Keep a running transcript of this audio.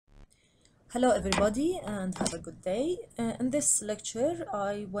Hello everybody and have a good day. In this lecture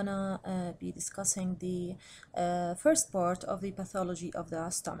I wanna be discussing the first part of the pathology of the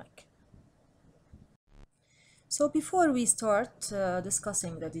stomach. So before we start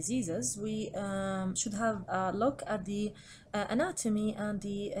discussing the diseases, we should have a look at the anatomy and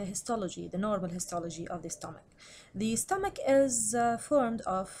the histology, the normal histology of the stomach. The stomach is formed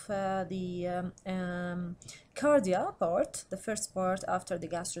of the cardia part, the first part after the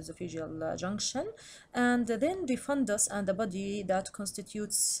gastroesophageal junction, and then the fundus and the body that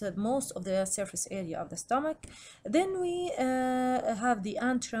constitutes most of the surface area of the stomach. Then we have the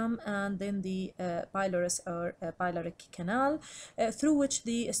antrum and then the pylorus or pyloric canal, through which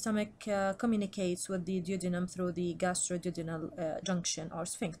the stomach communicates with the duodenum through the gastroduodenal junction or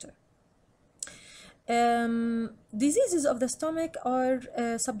sphincter. Diseases of the stomach are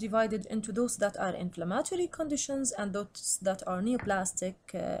subdivided into those that are inflammatory conditions and those that are neoplastic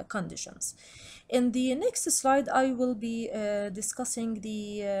conditions. In the next slide, I will be discussing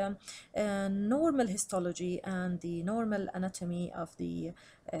the normal histology and the normal anatomy of the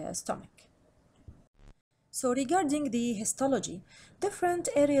stomach. So regarding the histology, different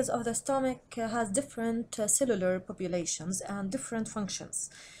areas of the stomach has different cellular populations and different functions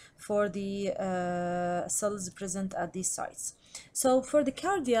for the cells present at these sites. So for the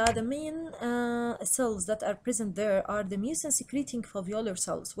cardia, the main cells that are present there are the mucin secreting foveolar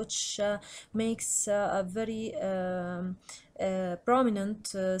cells, which makes a very prominent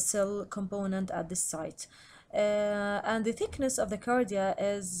cell component at this site. And the thickness of the cardia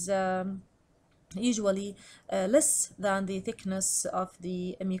is usually less than the thickness of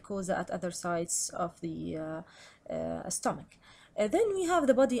the mucosa at other sites of the stomach. Then we have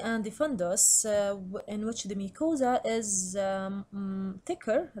the body and the fundus, in which the mucosa is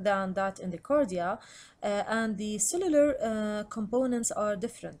thicker than that in the cardia, and the cellular components are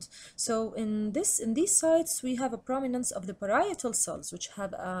different. So in these sites we have a prominence of the parietal cells, which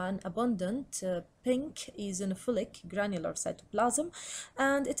have an abundant pink eosinophilic granular cytoplasm,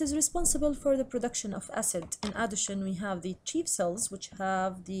 and it is responsible for the production of acid. In addition, we have the chief cells, which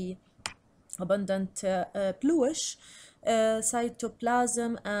have the abundant bluish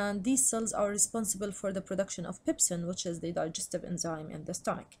cytoplasm, and these cells are responsible for the production of pepsin, which is the digestive enzyme in the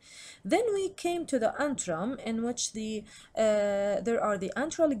stomach. Then we came to the antrum, in which there are the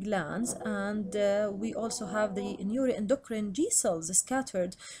antral glands, and we also have the neuroendocrine G cells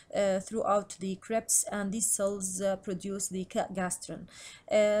scattered throughout the crypts, and these cells produce the gastrin.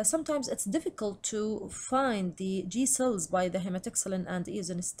 Sometimes it's difficult to find the G cells by the hematoxylin and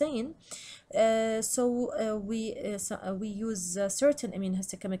eosin stain, so we use certain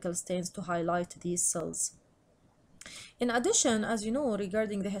immunohistochemical stains to highlight these cells. In addition, as you know,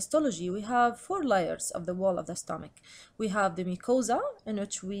 regarding the histology, we have 4 layers of the wall of the stomach. We have the mucosa, in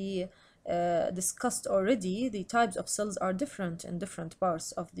which we discussed already. The types of cells are different in different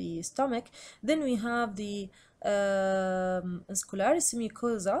parts of the stomach. Then we have the scularis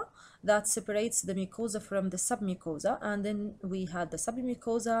mucosa that separates the mucosa from the submucosa, and then we had the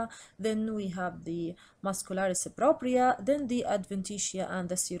submucosa, then we have the muscularis propria, then the adventitia and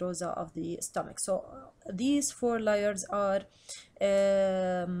the serosa of the stomach. So these 4 layers are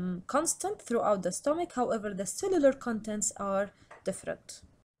constant throughout the stomach. However, the cellular contents are different.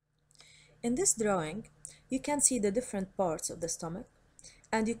 In this drawing, you can see the different parts of the stomach,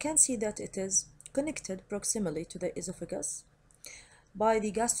 and you can see that it is connected proximally to the esophagus by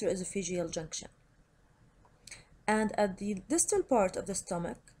the gastroesophageal junction. And at the distal part of the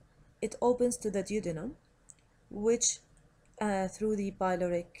stomach, it opens to the duodenum, which through the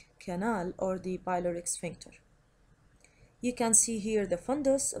pyloric canal or the pyloric sphincter. You can see here the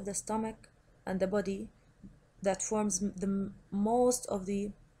fundus of the stomach and the body that forms the most of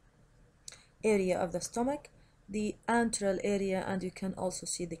the area of the stomach, the antral area, and you can also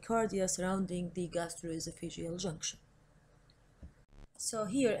see the cardia surrounding the gastroesophageal junction. So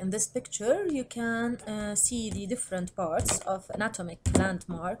here in this picture, you can see the different parts of anatomic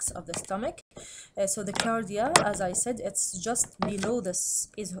landmarks of the stomach. So the cardia, as I said, it's just below this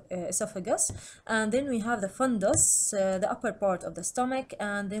esophagus, and then we have the fundus, the upper part of the stomach,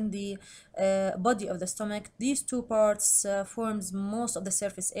 and then the body of the stomach. These 2 parts forms most of the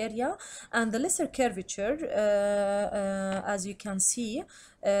surface area, and the lesser curvature, as you can see,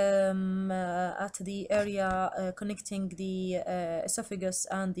 at the area connecting the esophagus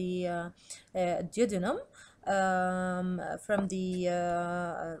and the duodenum, from the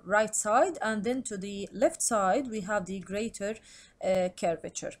right side, and then to the left side we have the greater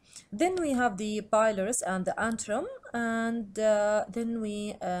curvature. Then we have the pylorus and the antrum, and then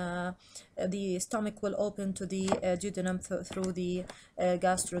the stomach will open to the duodenum through the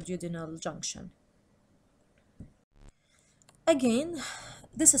gastroduodenal junction. Again,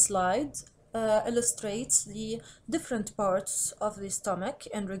 this slide illustrates the different parts of the stomach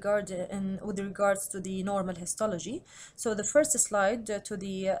with regards to the normal histology. So the first slide to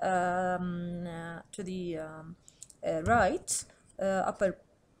the right upper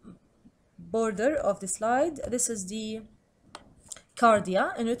border of the slide, this is the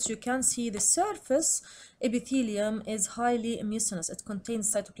cardia, in which you can see the surface epithelium is highly mucinous. It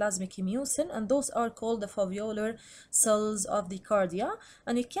contains cytoplasmic mucin, and those are called the foveolar cells of the cardia.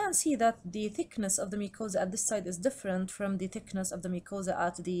 And you can see that the thickness of the mucosa at this side is different from the thickness of the mucosa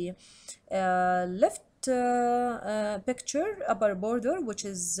at the left picture, upper border, which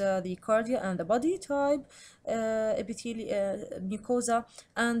is the cardia and the body type mucosa,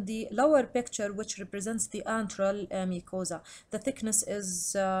 and the lower picture, which represents the antral mucosa. The thickness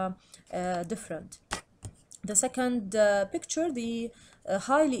is different. The second picture, the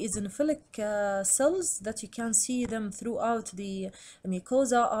highly eosinophilic cells that you can see them throughout the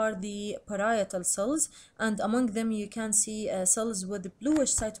mucosa are the parietal cells, and among them you can see cells with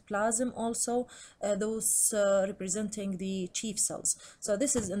bluish cytoplasm, also those representing the chief cells. So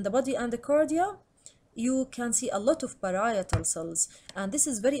this is in the body and the cardia. You can see a lot of parietal cells, and this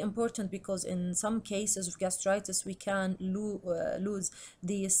is very important because in some cases of gastritis we can lose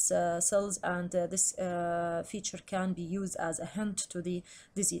these cells, and this feature can be used as a hint to the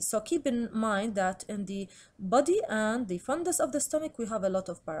disease. So keep in mind that in the body and the fundus of the stomach we have a lot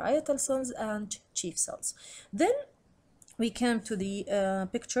of parietal cells and chief cells. Then we came to the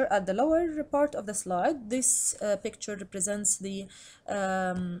picture at the lower part of the slide. This picture represents the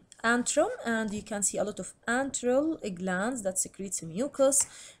antrum, and you can see a lot of antral glands that secretes mucus,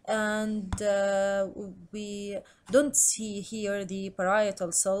 and we don't see here the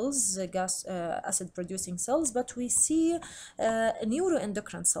parietal cells, acid producing cells, but we see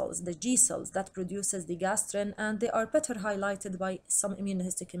neuroendocrine cells, the G cells, that produces the gastrin, and they are better highlighted by some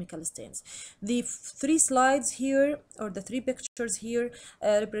immunohistochemical stains. The three slides here, or the three pictures here,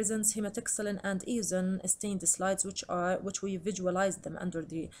 represents hematoxylin and eosin stained slides, which we visualize them under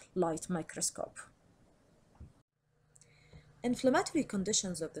the light microscope. Inflammatory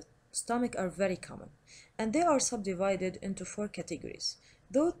conditions of the stomach are very common, and they are subdivided into 4 categories: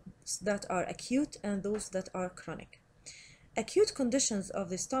 those that are acute and those that are chronic. Acute conditions of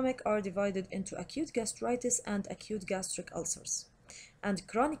the stomach are divided into acute gastritis and acute gastric ulcers, and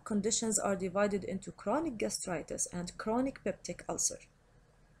chronic conditions are divided into chronic gastritis and chronic peptic ulcer.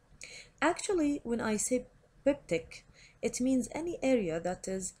 Actually, when I say peptic, it means any area that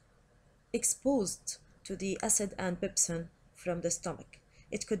is exposed to the acid and pepsin from the stomach.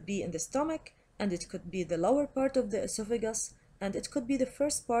 It could be in the stomach, and it could be the lower part of the esophagus, and it could be the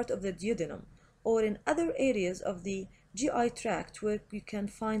first part of the duodenum, or in other areas of the GI tract where you can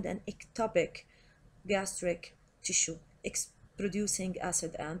find an ectopic gastric tissue producing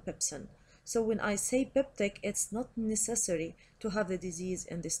acid and pepsin. So when I say peptic, it's not necessary to have the disease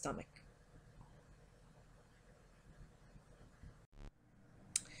in the stomach.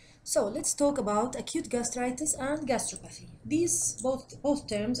 So let's talk about acute gastritis and gastropathy. These both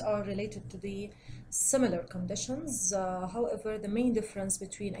terms are related to the similar conditions. However, the main difference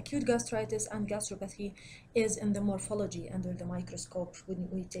between acute gastritis and gastropathy is in the morphology under the microscope when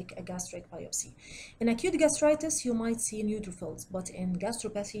we take a gastric biopsy. In acute gastritis, you might see neutrophils, but in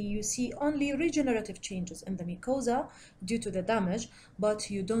gastropathy, you see only regenerative changes in the mucosa due to the damage, but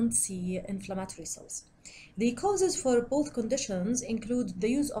you don't see inflammatory cells. The causes for both conditions include the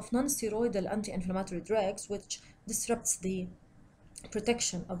use of non-steroidal anti-inflammatory drugs, which disrupts the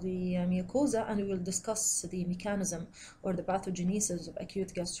protection of the mucosa, and we will discuss the mechanism or the pathogenesis of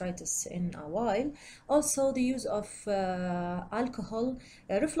acute gastritis in a while. Also, the use of alcohol,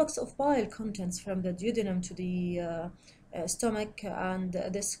 reflux of bile contents from the duodenum to the stomach, and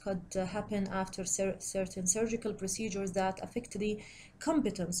this could happen after certain surgical procedures that affect the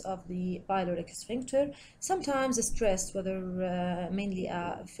competence of the pyloric sphincter. Sometimes stress, whether mainly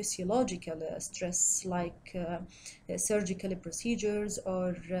a physiological stress like surgical procedures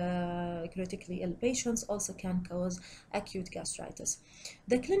or critically ill patients, also can cause acute gastritis.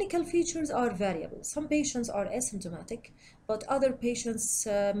 The clinical features are variable. Some patients are asymptomatic, but other patients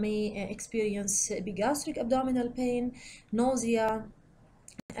may experience epigastric abdominal pain, nausea,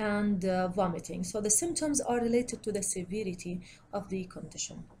 and vomiting. So the symptoms are related to the severity of the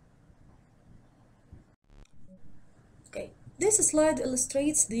condition. Okay, This slide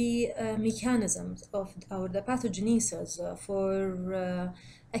illustrates the mechanisms of or the pathogenesis for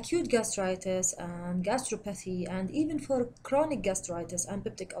acute gastritis and gastropathy, and even for chronic gastritis and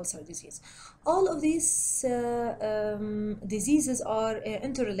peptic ulcer disease. All of these diseases are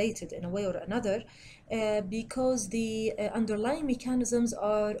interrelated in a way or another because the underlying mechanisms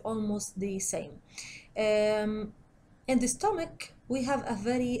are almost the same. In the stomach, we have a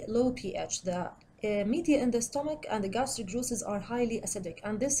very low pH. The media in the stomach and the gastric juices are highly acidic,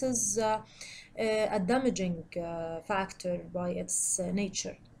 and this is a damaging factor by its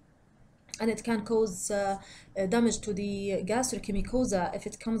nature. And it can cause damage to the gastric mucosa if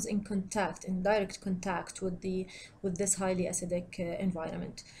it comes in contact, in direct contact with this highly acidic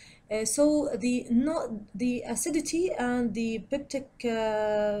environment. So the acidity and the peptic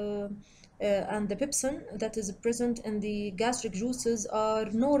and the pepsin that is present in the gastric juices are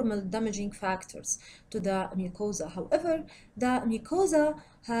normal damaging factors to the mucosa. However, the mucosa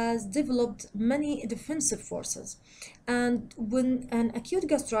has developed many defensive forces, and when an acute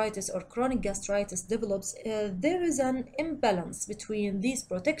gastritis or chronic gastritis develops, there is an imbalance between these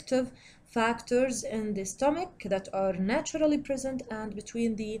protective factors in the stomach that are naturally present and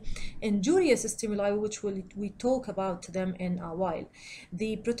between the injurious stimuli, which we talk about them in a while.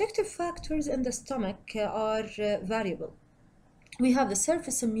 The protective factors in the stomach are variable. We have the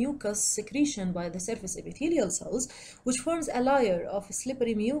surface mucus secretion by the surface epithelial cells, which forms a layer of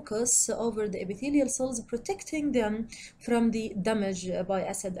slippery mucus over the epithelial cells, protecting them from the damage by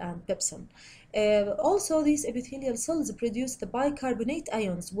acid and pepsin. Also, these epithelial cells produce the bicarbonate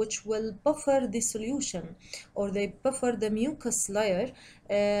ions, which will buffer the solution, or they buffer the mucus layer,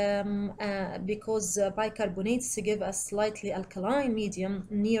 because bicarbonates give a slightly alkaline medium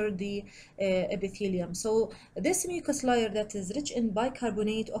near the epithelium. So this mucus layer that is rich in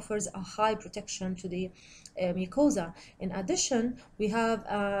bicarbonate offers a high protection to the mucosa. In addition, we have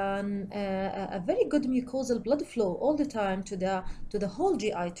a very good mucosal blood flow all the time to the whole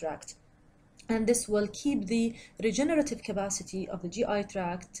GI tract, and this will keep the regenerative capacity of the GI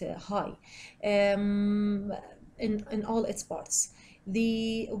tract high in all its parts.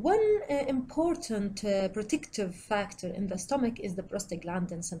 The one important protective factor in the stomach is the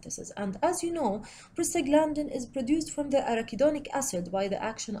prostaglandin synthesis. And as you know, prostaglandin is produced from the arachidonic acid by the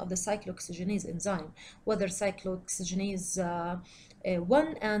action of the cyclooxygenase enzyme, whether cyclooxygenase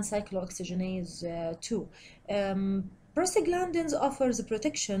 1 and cyclooxygenase 2. Prostaglandins offers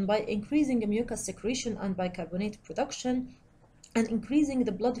protection by increasing mucus secretion and bicarbonate production, and increasing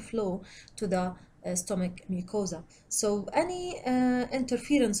the blood flow to the stomach mucosa. So any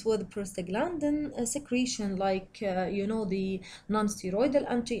interference with prostaglandin secretion, like the non-steroidal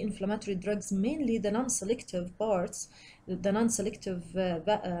anti-inflammatory drugs, mainly the non-selective parts, the non-selective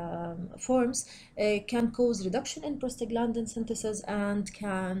forms, can cause reduction in prostaglandin synthesis and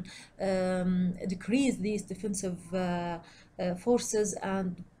can decrease these defensive forces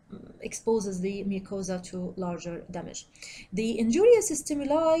and exposes the mucosa to larger damage. The injurious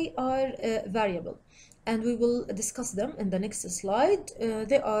stimuli are variable, and we will discuss them in the next slide.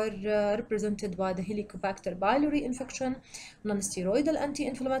 They are represented by the Helicobacter pylori infection, non-steroidal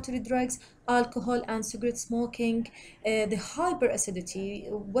anti-inflammatory drugs, alcohol and cigarette smoking, the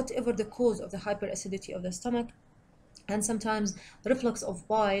hyperacidity, whatever the cause of the hyperacidity of the stomach, and sometimes reflux of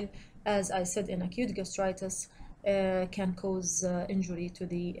bile, as I said in acute gastritis, can cause injury to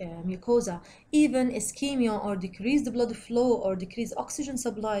the mucosa. Even ischemia or decreased blood flow or decreased oxygen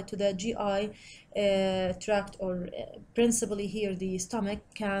supply to the GI tract, or principally here the stomach,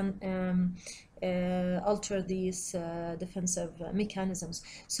 can alter these defensive mechanisms.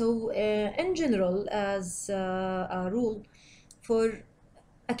 So in general, as a rule, for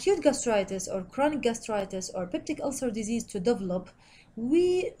acute gastritis or chronic gastritis or peptic ulcer disease to develop,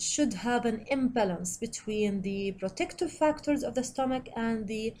 we should have an imbalance between the protective factors of the stomach and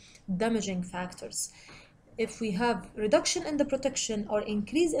the damaging factors. If we have reduction in the protection or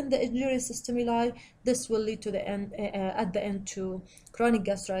increase in the injurious stimuli, this will lead to the end, at the end, to chronic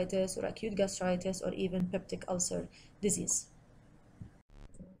gastritis or acute gastritis or even peptic ulcer disease.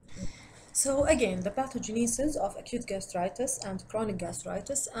 So again, the pathogenesis of acute gastritis and chronic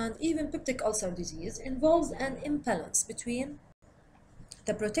gastritis and even peptic ulcer disease involves an imbalance between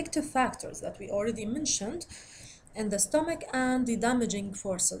the protective factors that we already mentioned in the stomach and the damaging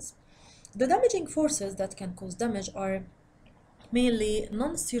forces. The damaging forces that can cause damage are mainly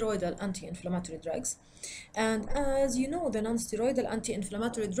non-steroidal anti-inflammatory drugs. And as you know, the non-steroidal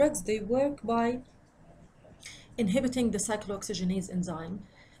anti-inflammatory drugs, they work by inhibiting the cyclooxygenase enzyme,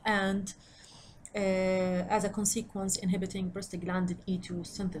 and as a consequence, inhibiting prostaglandin E2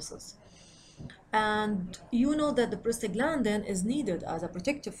 synthesis. And you know that the prostaglandin is needed as a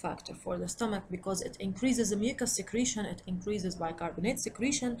protective factor for the stomach because it increases the mucus secretion, it increases bicarbonate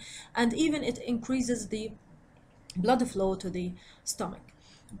secretion, and even it increases the blood flow to the stomach.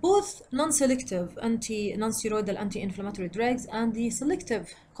 Both non-selective non-steroidal anti-inflammatory drugs and the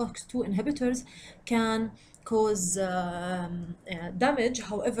selective COX-2 inhibitors can cause damage.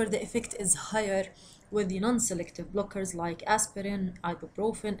 However, the effect is higher with the non-selective blockers like aspirin,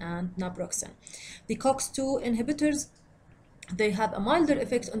 ibuprofen, and naproxen. The COX-2 inhibitors, they have a milder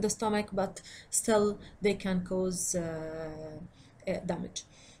effect on the stomach, but still they can cause damage.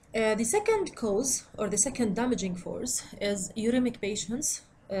 The second cause, or the second damaging force, is uremic patients.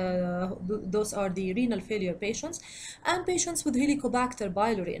 Those are the renal failure patients and patients with Helicobacter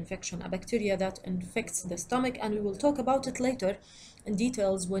pylori infection, a bacteria that infects the stomach, and we will talk about it later in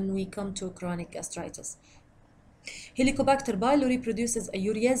details when we come to chronic gastritis. Helicobacter pylori produces a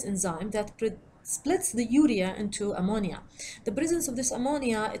urease enzyme that splits the urea into ammonia. The presence of this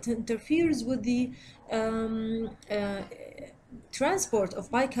ammonia, it interferes with the transport of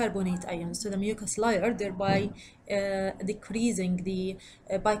bicarbonate ions to the mucus layer, thereby decreasing the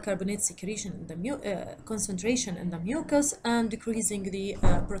bicarbonate secretion in the concentration in the mucus and decreasing the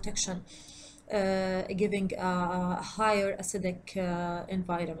protection, giving a higher acidic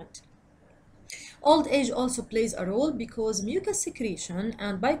environment. Old age also plays a role because mucus secretion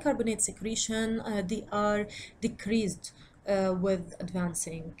and bicarbonate secretion they are decreased with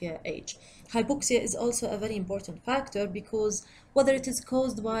advancing age. Hypoxia is also a very important factor because whether it is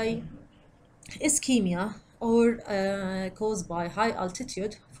caused by ischemia or caused by high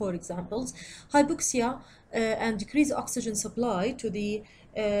altitude, for example, hypoxia and decreased oxygen supply to the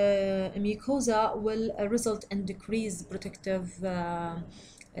mucosa will result in decreased protective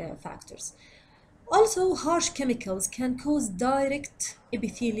factors. Also, harsh chemicals can cause direct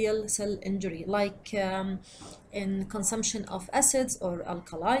epithelial cell injury, like in consumption of acids or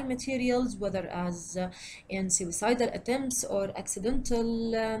alkali materials, whether as in suicidal attempts or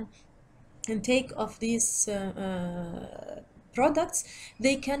accidental intake of these products.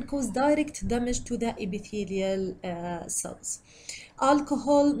 They can cause direct damage to the epithelial cells.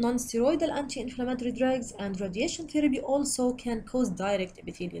 Alcohol, non-steroidal anti-inflammatory drugs, and radiation therapy also can cause direct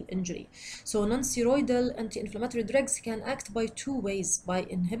epithelial injury. So non-steroidal anti-inflammatory drugs can act by two ways: by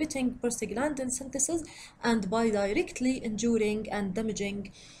inhibiting prostaglandin synthesis and by directly injuring and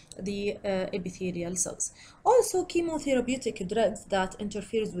damaging the epithelial cells. Also, chemotherapeutic drugs that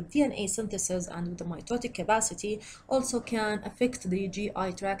interferes with DNA synthesis and with the mitotic capacity also can affect the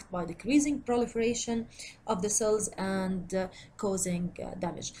GI tract by decreasing proliferation of the cells and causing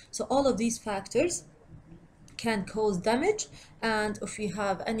damage. So all of these factors can cause damage, and if we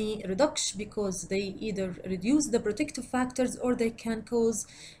have any reduction, because they either reduce the protective factors or they can cause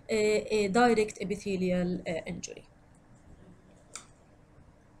a direct epithelial injury.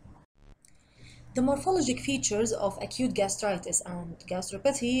 The morphologic features of acute gastritis and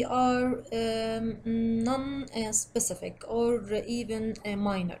gastropathy are non-specific or even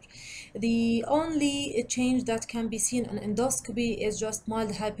minor. The only change that can be seen in endoscopy is just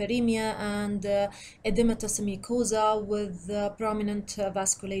mild hyperemia and edematous mucosa with prominent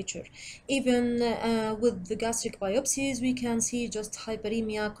vasculature. Even with the gastric biopsies, we can see just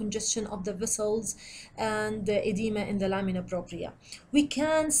hyperemia, congestion of the vessels, and edema in the lamina propria. We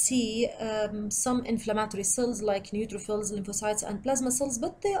can see some inflammatory cells like neutrophils, lymphocytes, and plasma cells,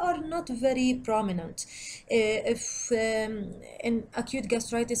 but they are not very prominent. If in acute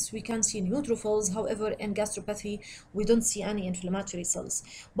gastritis we can see neutrophils, however in gastropathy we don't see any inflammatory cells.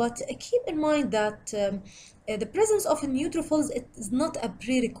 But keep in mind that the presence of neutrophils is not a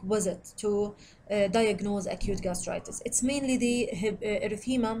prerequisite to diagnose acute gastritis. It's mainly the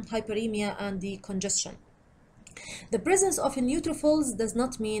erythema, hyperemia, and the congestion. The presence of neutrophils does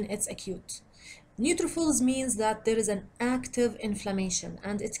not mean it's acute. Neutrophils means that there is an active inflammation,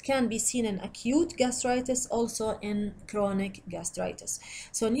 and it can be seen in acute gastritis, also in chronic gastritis.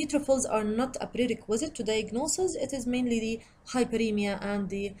 So neutrophils are not a prerequisite to diagnosis. It is mainly the hyperemia and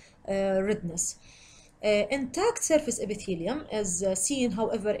the redness. Intact surface epithelium is seen,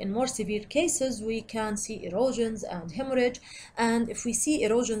 however, in more severe cases we can see erosions and hemorrhage, and if we see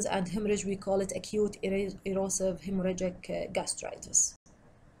erosions and hemorrhage we call it acute erosive hemorrhagic gastritis.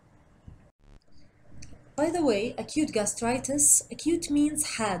 By the way, acute gastritis, acute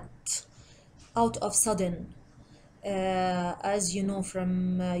means had, out of sudden, as you know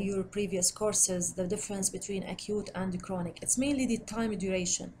from your previous courses, the difference between acute and chronic. It's mainly the time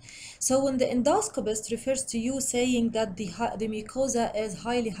duration. So when the endoscopist refers to you saying that the mucosa is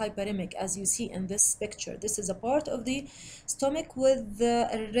highly hyperemic, as you see in this picture, this is a part of the stomach with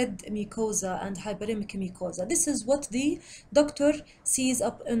a red mucosa and hyperemic mucosa. This is what the doctor sees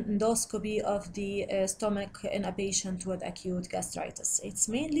up in endoscopy of the stomach in a patient with acute gastritis. It's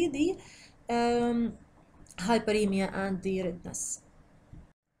mainly the hyperemia and the redness.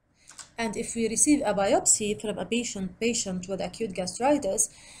 And if we receive a biopsy from a patient with acute gastritis,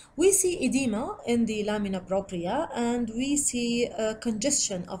 we see edema in the lamina propria and we see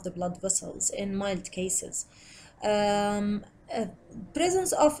congestion of the blood vessels in mild cases. Um, uh,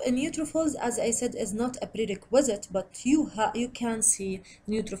 Presence of neutrophils, as I said, is not a prerequisite, but you can see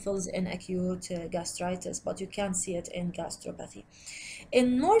neutrophils in acute gastritis, but you can't see it in gastropathy.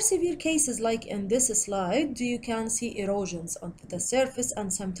 In more severe cases, like in this slide, you can see erosions on the surface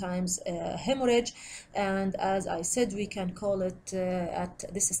and sometimes hemorrhage. And as I said, we can call it at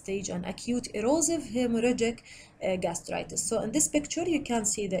this stage an acute erosive hemorrhagic gastritis. So in this picture, you can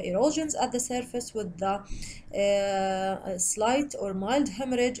see the erosions at the surface with the slight or mild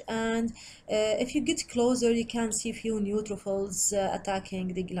hemorrhage. And if you get closer, you can see few neutrophils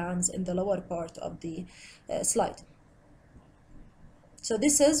attacking the glands in the lower part of the slide. So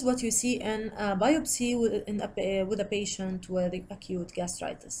this is what you see in a biopsy with a patient with acute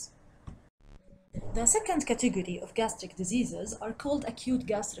gastritis. The second category of gastric diseases are called acute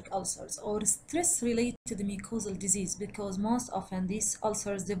gastric ulcers or stress-related mucosal disease, because most often these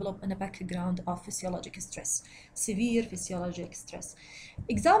ulcers develop in a background of physiologic stress, severe physiologic stress.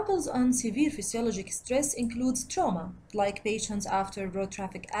 Examples on severe physiologic stress includes trauma, like patients after road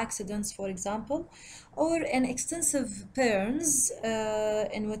traffic accidents, for example, or an extensive burns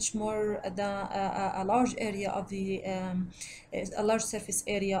in which a large area of the a large surface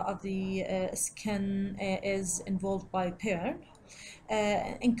area of the skin is involved by burn.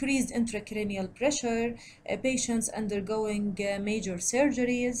 Increased intracranial pressure, patients undergoing major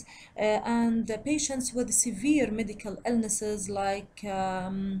surgeries, and patients with severe medical illnesses like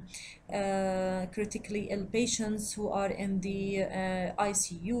critically ill patients who are in the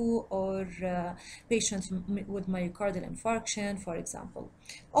ICU, or patients with myocardial infarction, for example.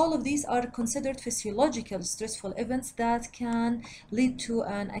 All of these are considered physiological stressful events that can lead to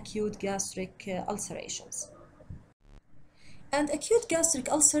an acute gastric ulcerations. And acute gastric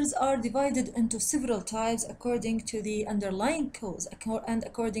ulcers are divided into several types according to the underlying cause and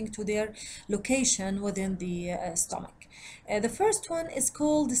according to their location within the stomach. The first one is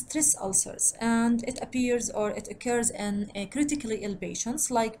called stress ulcers, and it occurs in critically ill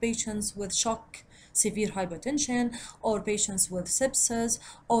patients, like patients with shock, severe hypotension, or patients with sepsis,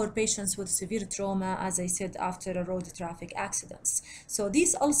 or patients with severe trauma, as I said, after a road traffic accidents. So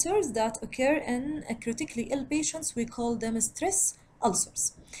these ulcers that occur in critically ill patients, we call them stress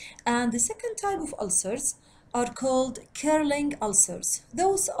ulcers. And the second type of ulcers are called curling ulcers.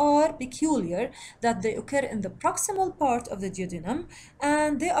 Those are peculiar that they occur in the proximal part of the duodenum,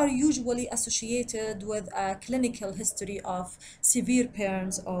 and they are usually associated with a clinical history of severe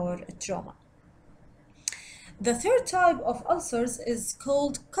burns or trauma. The third type of ulcers is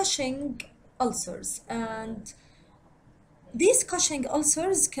called Cushing ulcers, and these Cushing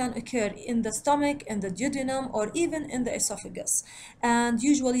ulcers can occur in the stomach, in the duodenum, or even in the esophagus. And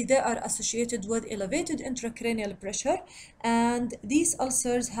usually they are associated with elevated intracranial pressure, and these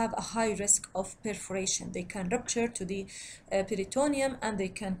ulcers have a high risk of perforation. They can rupture to the peritoneum and they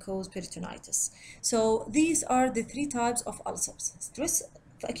can cause peritonitis. So these are the three types of ulcers.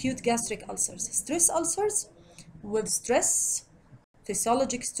 Acute gastric ulcers. Stress ulcers with stress,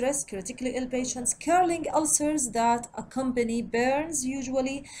 physiologic stress, critically ill patients, curling ulcers that accompany burns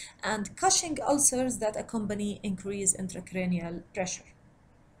usually, and Cushing ulcers that accompany increased intracranial pressure.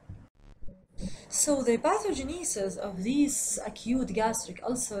 So the pathogenesis of these acute gastric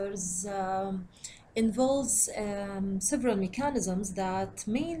ulcers involves several mechanisms that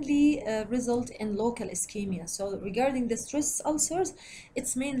mainly result in local ischemia. So regarding the stress ulcers,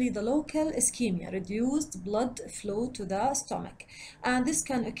 it's mainly the local ischemia, reduced blood flow to the stomach. And this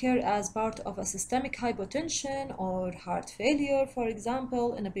can occur as part of a systemic hypotension or heart failure, for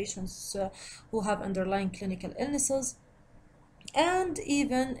example, in patients who have underlying clinical illnesses, and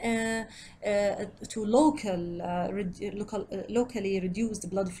even to locally reduced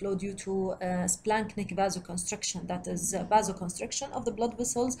blood flow due to splanchnic vasoconstriction, that is vasoconstriction of the blood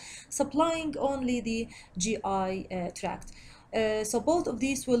vessels supplying only the GI tract. So both of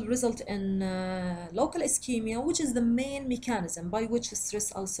these will result in local ischemia, which is the main mechanism by which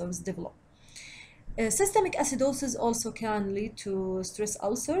stress ulcers develop. Systemic acidosis also can lead to stress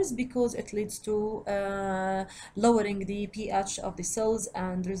ulcers because it leads to lowering the pH of the cells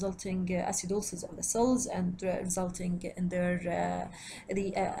and resulting acidosis of the cells and resulting in their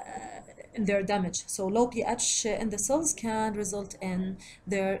damage. So low pH in the cells can result in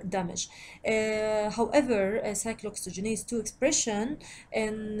their damage. However, cyclooxygenase 2 expression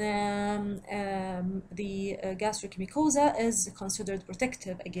in the gastric mucosa is considered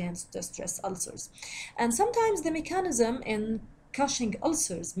protective against the stress ulcers. And sometimes the mechanism in Cushing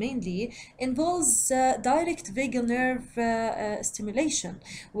ulcers mainly involves direct vagal nerve stimulation,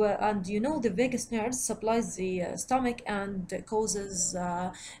 and you know the vagus nerve supplies the stomach and causes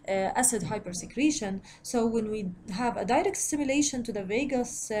acid hypersecretion. So when we have a direct stimulation to the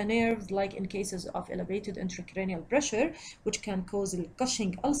vagus nerve, like in cases of elevated intracranial pressure, which can cause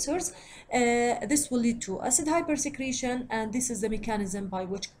Cushing ulcers, this will lead to acid hypersecretion, and this is the mechanism by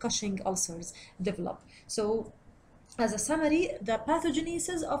which Cushing ulcers develop. So as a summary, the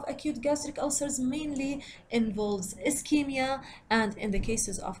pathogenesis of acute gastric ulcers mainly involves ischemia, and in the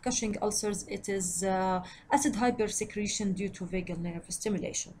cases of Cushing ulcers, it is acid hypersecretion due to vagal nerve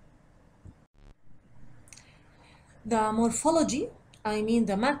stimulation. The morphology, I mean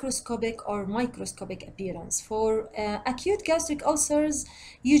the macroscopic or microscopic appearance. For acute gastric ulcers,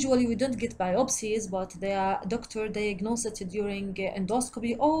 usually we don't get biopsies, but the doctor diagnoses it during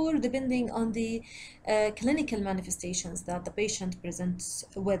endoscopy or depending on the clinical manifestations that the patient presents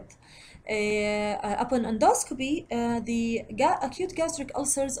with. Upon endoscopy, the acute gastric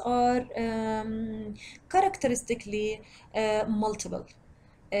ulcers are characteristically multiple.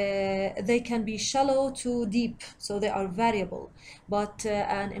 They can be shallow to deep, so they are variable. But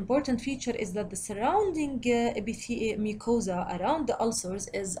an important feature is that the surrounding mucosa around the ulcers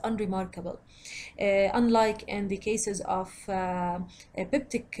is unremarkable. Unlike in the cases of a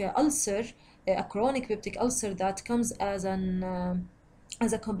peptic ulcer, a chronic peptic ulcer that comes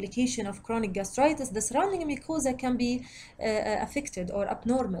as a complication of chronic gastritis, the surrounding mucosa can be affected or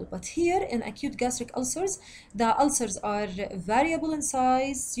abnormal. But here in acute gastric ulcers, the ulcers are variable in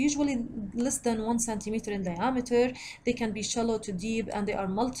size, usually less than 1 centimeter in diameter. They can be shallow to deep, and they are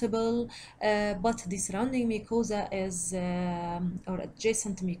multiple, but the surrounding mucosa is, or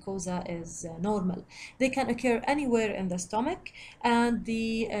adjacent mucosa is normal. They can occur anywhere in the stomach, and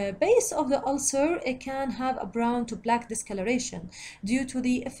the base of the ulcer, it can have a brown to black discoloration due to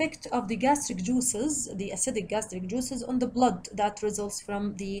the effect of the gastric juices, the acidic gastric juices, on the blood that results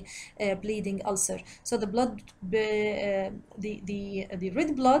from the bleeding ulcer. So the blood, the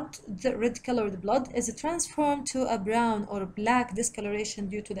red blood, the red colored blood is transformed to a brown or black discoloration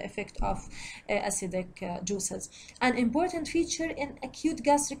due to the effect of acidic juices. An important feature in acute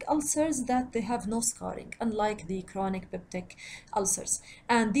gastric ulcers that they have no scarring, unlike the chronic peptic ulcers.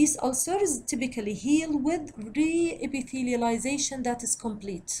 And these ulcers typically heal with re-epithelialization that is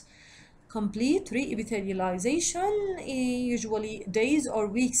complete re-epithelialization, usually days or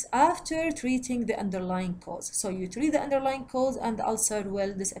weeks after treating the underlying cause. So you treat the underlying cause and the ulcer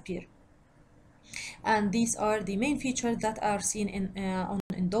will disappear. And these are the main features that are seen in on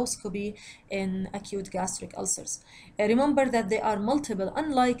endoscopy in acute gastric ulcers. Remember that they are multiple,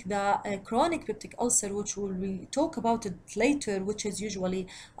 unlike the chronic peptic ulcer, which we'll talk about it later, which is usually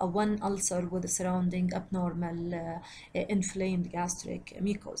a one ulcer with a surrounding abnormal inflamed gastric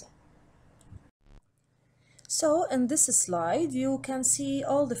mucosa. So in this slide, you can see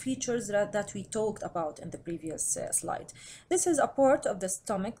all the features that we talked about in the previous slide. This is a part of the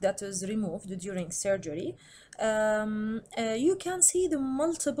stomach that is removed during surgery. You can see the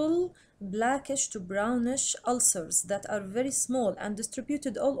multiple blackish to brownish ulcers that are very small and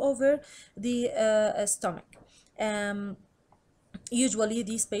distributed all over the stomach. Usually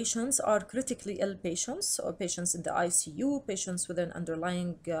these patients are critically ill patients, or patients in the ICU, patients with an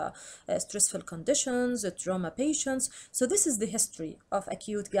underlying stressful conditions, trauma patients. So this is the history of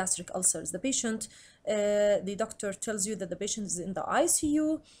acute gastric ulcers. The patient, the doctor tells you that the patient is in the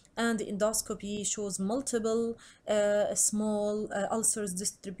ICU, and the endoscopy shows multiple small ulcers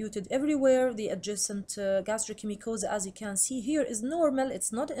distributed everywhere. The adjacent gastric mucosa, as you can see here, is normal.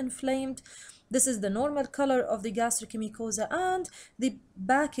 It's not inflamed. This is the normal color of the gastric mucosa, and the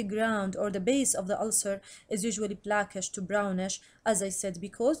background or the base of the ulcer is usually blackish to brownish, as I said,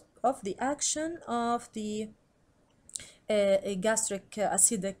 because of the action of the gastric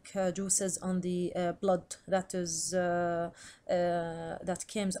acidic juices on the blood that is that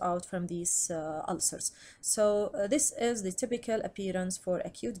comes out from these ulcers. So this is the typical appearance for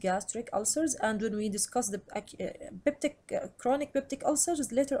acute gastric ulcers, and when we discuss the chronic peptic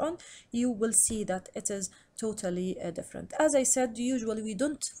ulcers later on, you will see that it is totally different. As I said, usually we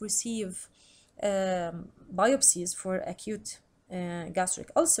don't receive biopsies for acute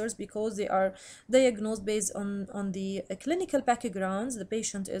gastric ulcers, because they are diagnosed based on the clinical backgrounds. The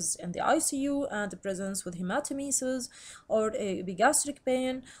patient is in the ICU and presents with hematemesis or gastric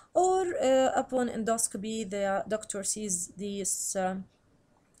pain, or upon endoscopy the doctor sees these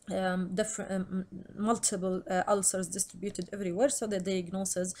different multiple ulcers distributed everywhere, so the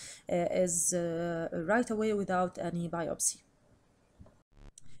diagnosis is right away without any biopsy.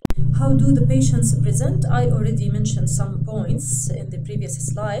 How do the patients present? I already mentioned some points in the previous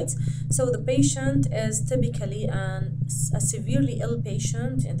slides. So the patient is typically a severely ill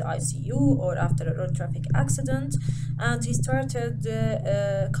patient in the ICU or after a road traffic accident, and he started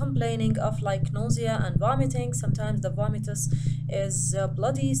complaining of like nausea and vomiting. Sometimes the vomitus is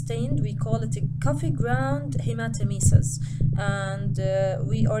bloody stained. We call it a coffee ground hematemesis, and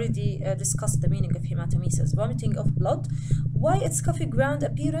we already discussed the meaning of hematemesis, vomiting of blood. Why it's coffee ground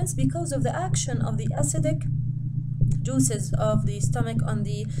appearance? Because of the action of the acidic juices of the stomach on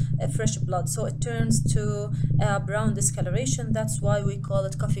the fresh blood, so it turns to brown discoloration. That's why we call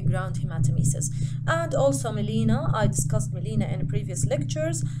it coffee ground hematemesis. And also melena, I discussed melena in previous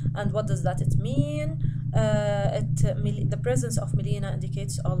lectures, and what does that mean? The presence of melena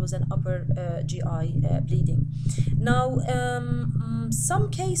indicates always an upper GI bleeding. Now some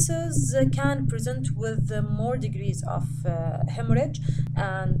cases can present with more degrees of hemorrhage,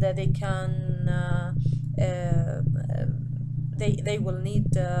 and they can they will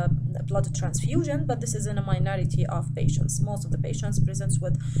need blood transfusion, but this is in a minority of patients. Most of the patients presents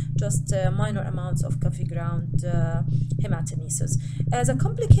with just minor amounts of coffee ground hematemesis. As a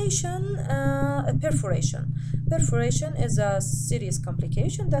complication, perforation. Perforation is a serious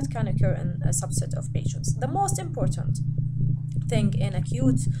complication that can occur in a subset of patients. The most important thing in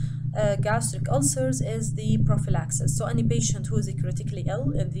acute gastric ulcers is the prophylaxis. So any patient who is critically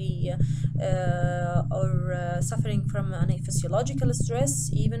ill in the or suffering from any physiological stress,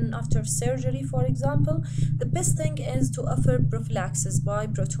 even after surgery, for example, the best thing is to offer prophylaxis by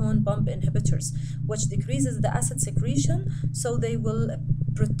proton pump inhibitors, which decreases the acid secretion, so they will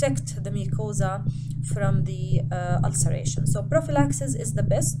protect the mucosa from the ulceration. So prophylaxis is the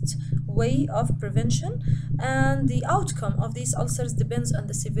best way of prevention, and the outcome of these ulcers depends on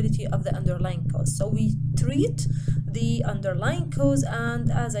the severity of the underlying cause. So we treat the underlying cause,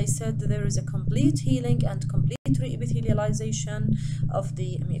 and as I said, there is a complete healing and complete re-epithelialization of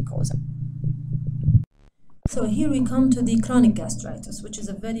the mucosa. So here we come to the chronic gastritis, which is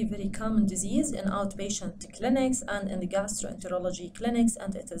a very, very common disease in outpatient clinics and in the gastroenterology clinics,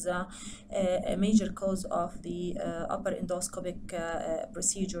 and it is a major cause of the upper endoscopic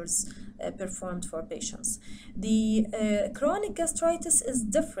procedures performed for patients. The chronic gastritis is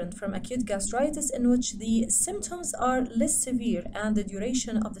different from acute gastritis, in which the symptoms are less severe and the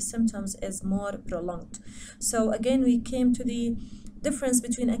duration of the symptoms is more prolonged. So again, we came to the difference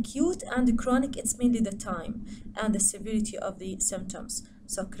between acute and chronic. It's mainly the time and the severity of the symptoms.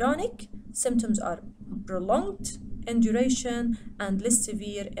 So chronic symptoms are prolonged in duration and less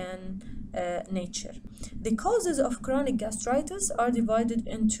severe in nature. The causes of chronic gastritis are divided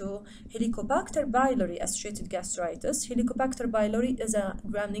into Helicobacter pylori associated gastritis. Helicobacter pylori is a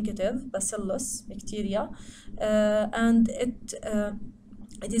gram-negative bacillus bacteria, and it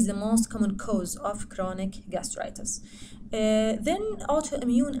is the most common cause of chronic gastritis. Then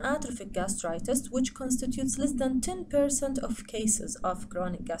autoimmune atrophic gastritis, which constitutes less than 10% of cases of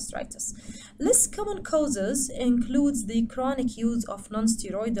chronic gastritis. Less common causes includes the chronic use of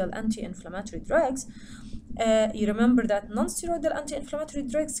non-steroidal anti-inflammatory drugs. You remember that non-steroidal anti-inflammatory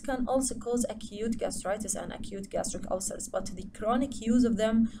drugs can also cause acute gastritis and acute gastric ulcers, but the chronic use of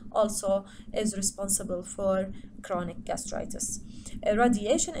them also is responsible for chronic gastritis.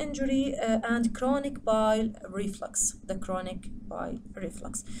 Radiation injury and chronic bile reflux, the chronic bile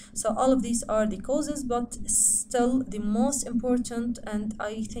reflux. So all of these are the causes, but still the most important, and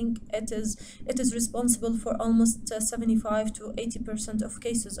I think it is responsible for almost 75 to 80% of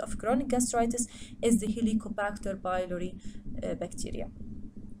cases of chronic gastritis, is the Helicobacter pylori bacteria،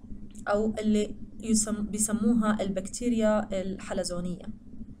 أو اللي بيسموها البكتيريا الحلزونية.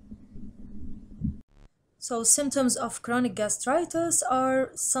 So symptoms of chronic gastritis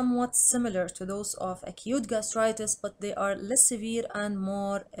are somewhat similar to those of acute gastritis, but they are less severe and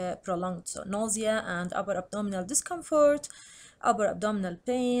more prolonged. So nausea and upper abdominal discomfort, upper abdominal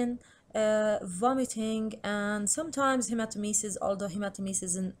pain, vomiting, and sometimes hematemesis, although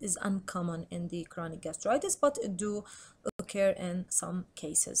hematemesis is uncommon in the chronic gastritis, but it do occur in some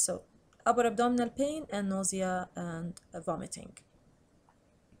cases. So upper abdominal pain and nausea and vomiting.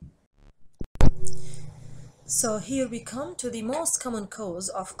 So here we come to the most common cause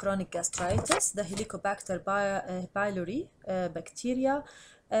of chronic gastritis, the Helicobacter pylori bacteria,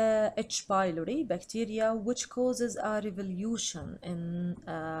 H. pylori bacteria, which causes a revolution in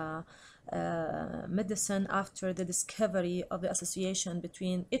medicine after the discovery of the association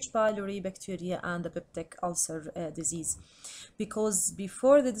between H. pylori bacteria and the peptic ulcer disease. Because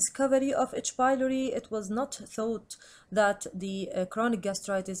before the discovery of H. pylori, it was not thought that the chronic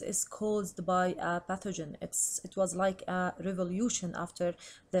gastritis is caused by a pathogen. It was like a revolution after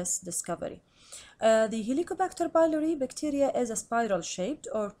this discovery. The Helicobacter pylori bacteria is a spiral-shaped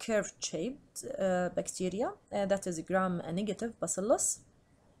or curved-shaped bacteria that is gram-negative bacillus,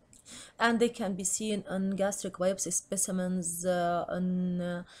 and they can be seen on gastric biopsy specimens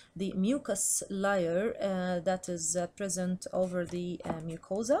on the mucus layer that is present over the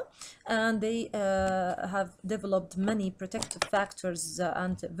mucosa, and they have developed many protective factors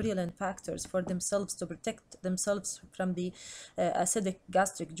and virulent factors for themselves to protect themselves from the acidic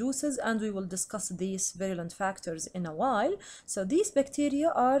gastric juices, and we will discuss these virulent factors in a while. So these bacteria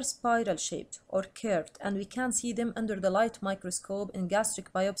are spiral shaped or curved, and we can see them under the light microscope in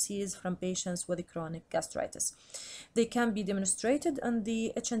gastric biopsies from patients with chronic gastritis. They can be demonstrated on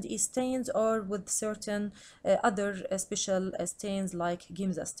the H&E stains or with certain other special stains like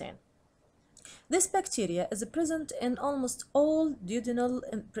Giemsa stain. This bacteria is present in almost all duodenal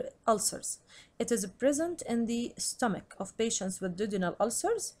ulcers. It is present in the stomach of patients with duodenal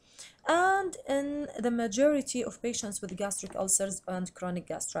ulcers and in the majority of patients with gastric ulcers and chronic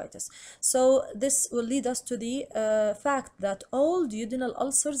gastritis. So this will lead us to the fact that all duodenal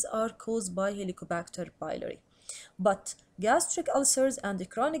ulcers are caused by Helicobacter pylori. But gastric ulcers and the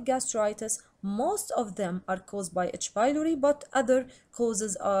chronic gastritis, most of them are caused by H. pylori, but other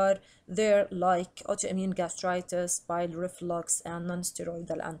causes are there like autoimmune gastritis, bile reflux, and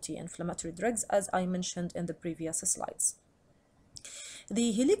non-steroidal anti-inflammatory drugs, as I mentioned in the previous slides.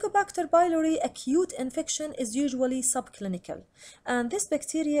 The Helicobacter pylori acute infection is usually subclinical, and this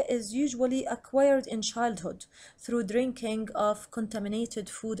bacteria is usually acquired in childhood through drinking of contaminated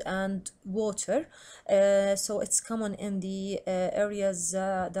food and water. So it's common in the areas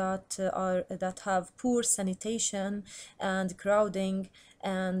that have poor sanitation and crowding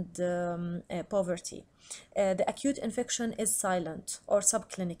and poverty. The acute infection is silent or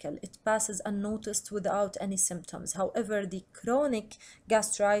subclinical. It passes unnoticed without any symptoms. However, the chronic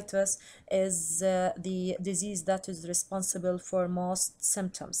gastritis is the disease that is responsible for most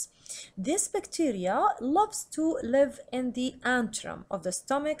symptoms. This bacteria loves to live in the antrum of the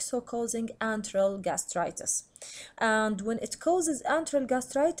stomach, so causing antral gastritis. And when it causes antral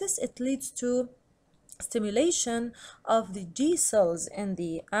gastritis, it leads to stimulation of the G cells in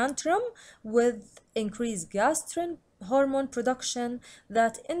the antrum with increased gastrin hormone production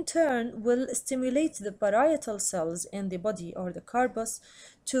that in turn will stimulate the parietal cells in the body or the corpus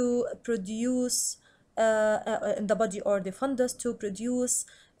to produce in the body or the fundus to produce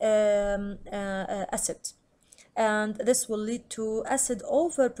acid, and this will lead to acid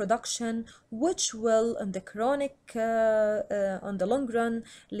overproduction, which will in the chronic on the long run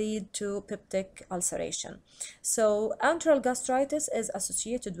lead to peptic ulceration. So antral gastritis is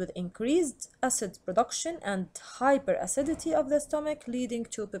associated with increased acid production and hyperacidity of the stomach, leading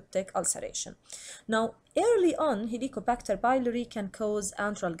to peptic ulceration. Now, early on, Helicobacter pylori can cause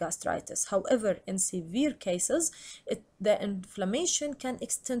antral gastritis. However, in severe cases, the inflammation can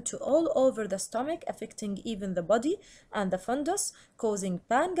extend to all over the stomach, affecting even the body and the fundus, causing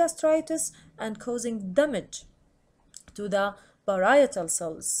pangastritis and causing damage to the parietal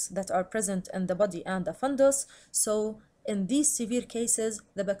cells that are present in the body and the fundus. So in these severe cases,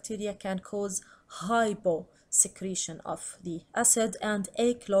 the bacteria can cause hyposecretion of the acid and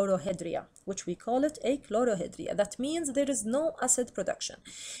achlorohydria, which we call it achlorohydria. That means there is no acid production.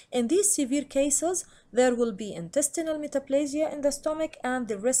 In these severe cases, there will be intestinal metaplasia in the stomach, and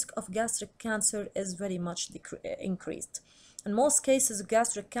the risk of gastric cancer is very much increased. In most cases,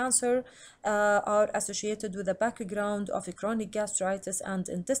 gastric cancer are associated with a background of a chronic gastritis and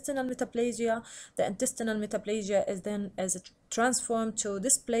intestinal metaplasia. The intestinal metaplasia is transformed to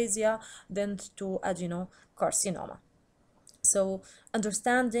dysplasia, then to adenocarcinoma. So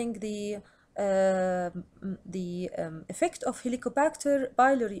understanding the effect of Helicobacter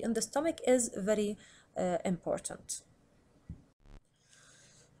pylori in the stomach is very important.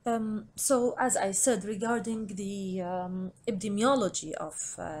 So, as I said, regarding the epidemiology of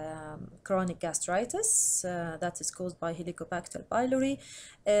chronic gastritis that is caused by Helicobacter pylori,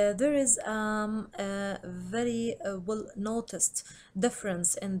 there is a very well noticed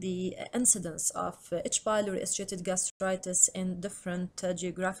difference in the incidence of H. pylori associated gastritis in different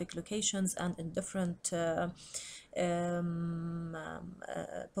geographic locations and in different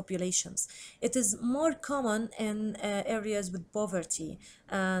populations. It is more common in areas with poverty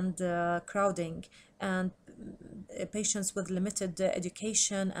and crowding and patients with limited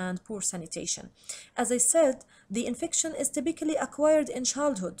education and poor sanitation. As I said, the infection is typically acquired in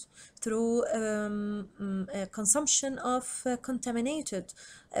childhood through consumption of contaminated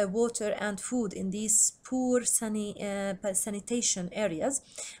water and food in these poor sanitation areas,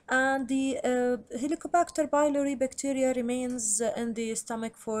 and the Helicobacter pylori bacteria remains in the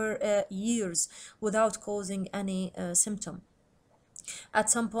stomach for years without causing any symptom. At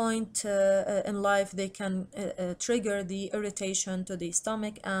some point in life, they can trigger the irritation to the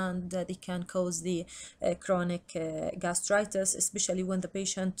stomach, and they can cause the chronic gastritis, especially when the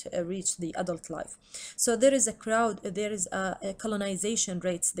patient reaches the adult life. So there is a colonization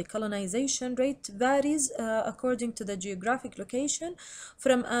rates. The colonization rate varies according to the geographic location,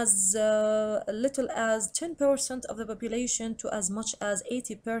 from as little as 10% of the population to as much as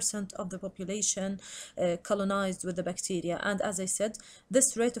 80% of the population colonized with the bacteria. And as I said,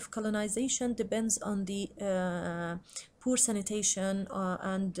 this rate of colonization depends on the poor sanitation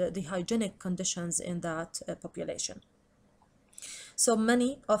and the hygienic conditions in that population. So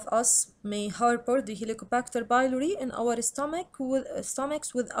many of us may harbor the Helicobacter pylori in our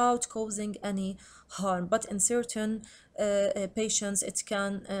stomachs without causing any harm, but in certain patients it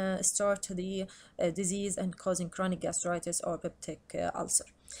can start the disease and causing chronic gastritis or peptic ulcer.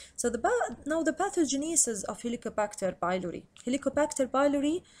 So now the pathogenesis of Helicobacter pylori. Helicobacter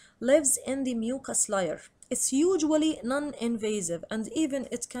pylori lives in the mucus layer. It's usually non-invasive, and even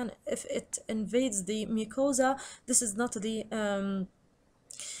if it invades the mucosa, this is not the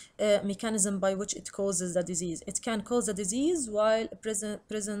mechanism by which it causes the disease. It can cause the disease while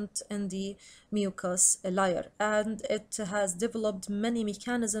present in the mucus layer, and it has developed many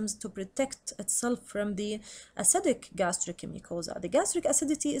mechanisms to protect itself from the acidic gastric mucosa. The gastric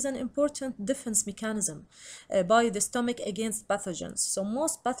acidity is an important defense mechanism by the stomach against pathogens. So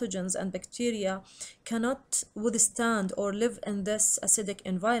most pathogens and bacteria cannot withstand or live in this acidic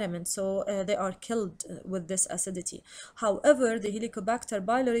environment, so they are killed with this acidity. However, the Helicobacter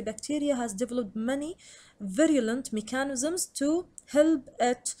pylori bacteria has developed many virulent mechanisms to help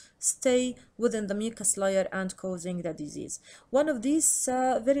it stay within the mucus layer and causing the disease. One of these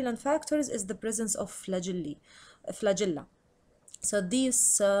virulent factors is the presence of flagella. So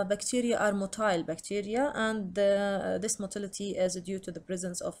these bacteria are motile bacteria, and this motility is due to the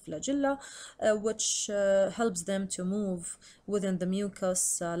presence of flagella, which helps them to move within the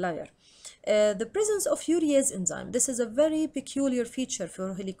mucus layer. The presence of urease enzyme. This is a very peculiar feature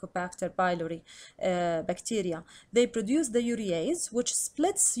for Helicobacter pylori bacteria. They produce the urease, which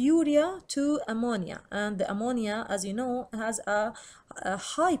splits urea to ammonia, and the ammonia, as you know, has a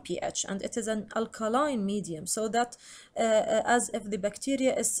high pH, and it is an alkaline medium, so that as if the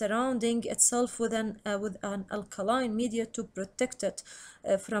bacteria is surrounding itself with an alkaline media to protect it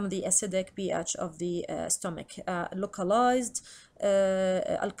from the acidic pH of the stomach, localized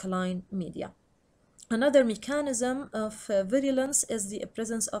alkaline media. Another mechanism of virulence is the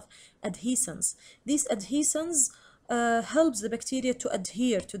presence of adhesins. These adhesins helps the bacteria to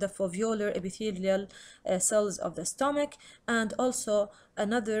adhere to the foveolar epithelial cells of the stomach, and also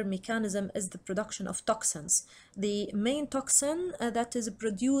another mechanism is the production of toxins. The main toxin that is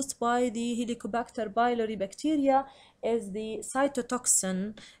produced by the Helicobacter pylori bacteria is the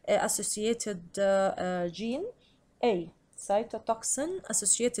cytotoxin associated gene A. Cytotoxin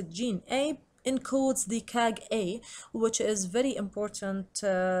associated gene A encodes the CAG-A, which is very important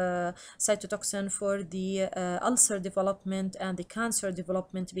cytotoxin for the ulcer development and the cancer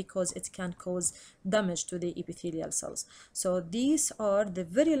development, because it can cause damage to the epithelial cells. So these are the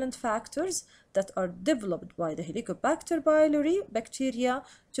virulent factors that are developed by the Helicobacter pylori bacteria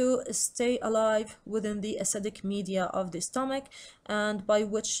to stay alive within the acidic media of the stomach, and by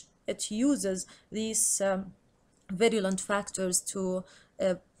which it uses these virulent factors to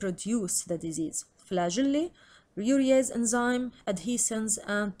produce the disease. Flagellae, urease enzyme, adhesins,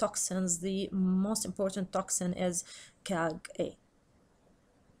 and toxins. The most important toxin is CAG-A.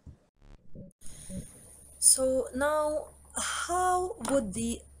 So now, how would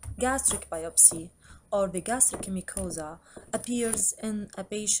the gastric biopsy or the gastric mucosa appears in a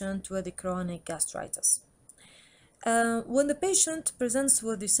patient with chronic gastritis? When the patient presents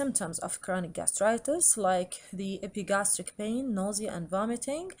with the symptoms of chronic gastritis, like the epigastric pain, nausea, and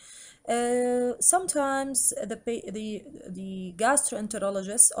vomiting, sometimes the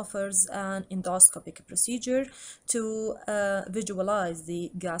gastroenterologist offers an endoscopic procedure to visualize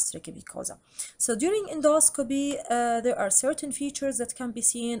the gastric mucosa. So during endoscopy, there are certain features that can be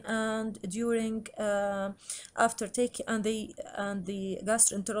seen, and during after taking and the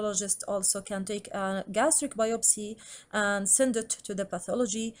gastroenterologist also can take a gastric biopsy and send it to the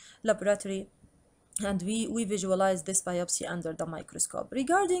pathology laboratory, and we visualize this biopsy under the microscope.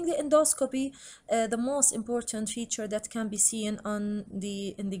 Regarding the endoscopy, the most important feature that can be seen in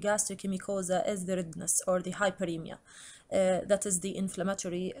the gastric mucosa is the redness or the hyperemia. That is the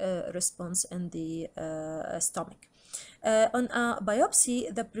inflammatory response in the stomach. On a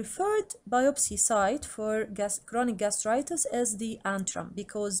biopsy, the preferred biopsy site for chronic gastritis is the antrum,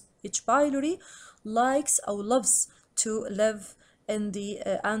 because H. pylori likes or loves to live in the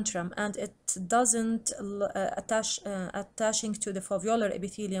antrum, and it doesn't attaching to the foveolar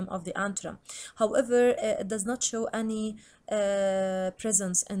epithelium of the antrum. However, it does not show any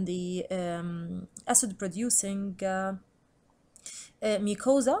presence in the acid producing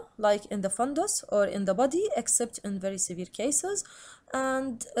mucosa, like in the fundus or in the body, except in very severe cases,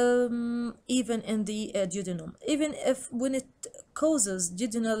 and even in the duodenum. Even if when it causes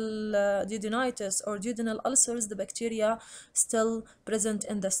duodenitis or duodenal ulcers, the bacteria still present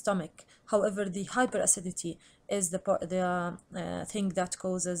in the stomach. However, the hyperacidity is the thing that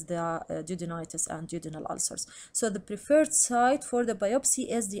causes the duodenitis and duodenal ulcers. So the preferred site for the biopsy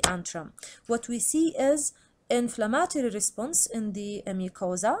is the antrum. What we see is inflammatory response in the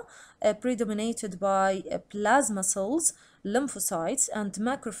mucosa, predominated by plasma cells, lymphocytes, and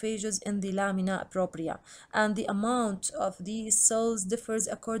macrophages in the lamina propria, and the amount of these cells differs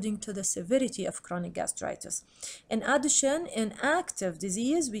according to the severity of chronic gastritis. In addition, in active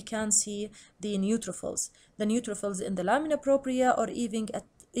disease, we can see the neutrophils in the lamina propria, or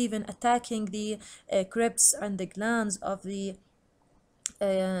even attacking the crypts and the glands of the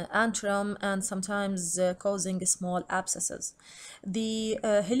antrum, and sometimes causing small abscesses. The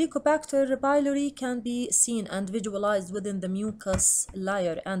Helicobacter pylori can be seen and visualized within the mucus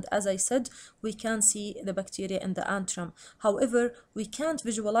layer, and as I said, we can see the bacteria in the antrum. However, we can't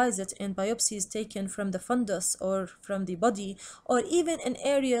visualize it in biopsies taken from the fundus or from the body, or even in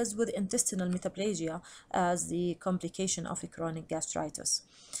areas with intestinal metaplasia as the complication of a chronic gastritis.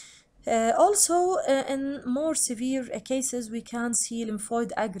 Also, in more severe cases, we can see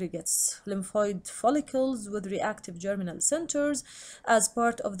lymphoid aggregates, lymphoid follicles with reactive germinal centers as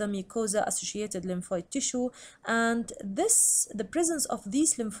part of the mucosa-associated lymphoid tissue, and the presence of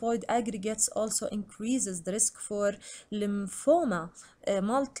these lymphoid aggregates also increases the risk for lymphoma,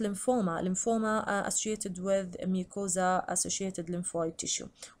 malt lymphoma associated with mucosa-associated lymphoid tissue.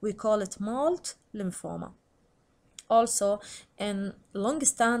 We call it malt lymphoma. Also, in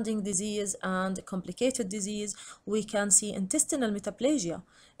long-standing disease and complicated disease, we can see intestinal metaplasia,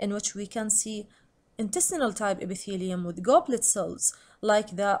 in which we can see intestinal type epithelium with goblet cells,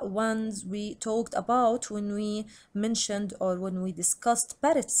 like the ones we talked about when we mentioned or when we discussed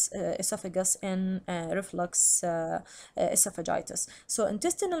Barrett's esophagus in reflux esophagitis. So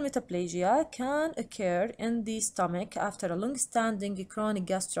intestinal metaplasia can occur in the stomach after a long-standing chronic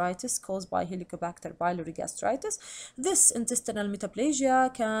gastritis caused by Helicobacter pylori gastritis. This intestinal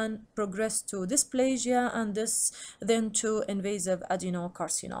metaplasia can progress to dysplasia, and this then to invasive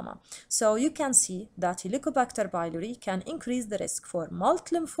adenocarcinoma. So you can see that Helicobacter pylori can increase the risk for malt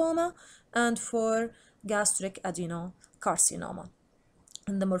lymphoma and for gastric adenocarcinoma.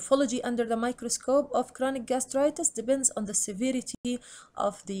 And the morphology under the microscope of chronic gastritis depends on the severity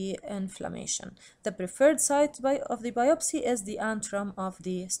of the inflammation. The preferred site of the biopsy is the antrum of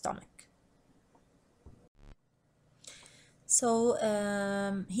the stomach. So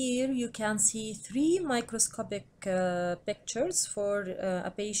here you can see three microscopic pictures for a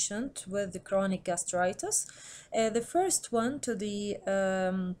patient with chronic gastritis. The first one to the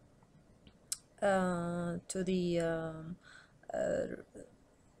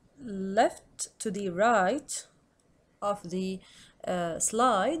left to the right of the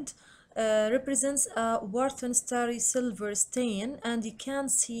slide represents a Wharton starry silver stain, and you can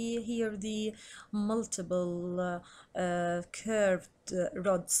see here the multiple curved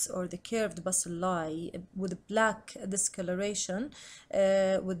rods or the curved bacilli with black discoloration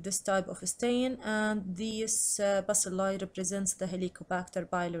with this type of stain, and this bacilli represents the Helicobacter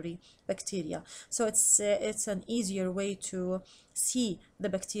pylori bacteria. So it's an easier way to see the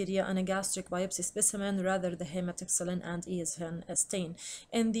bacteria on a gastric biopsy specimen rather the hematoxylin and eosin stain.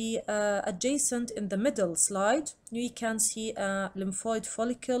 In the adjacent, in the middle slide, we can see a lymphoid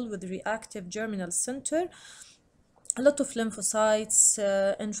follicle with reactive germinal center, a lot of lymphocytes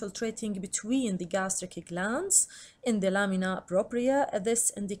infiltrating between the gastric glands in the lamina propria.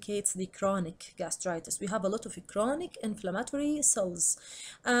 This indicates the chronic gastritis. We have a lot of chronic inflammatory cells.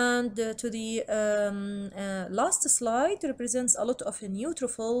 And to the last slide represents a lot of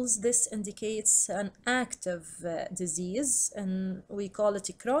neutrophils. This indicates an active disease, and we call it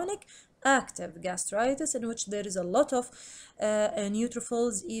chronic active gastritis, in which there is a lot of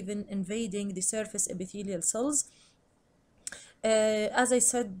neutrophils even invading the surface epithelial cells. As I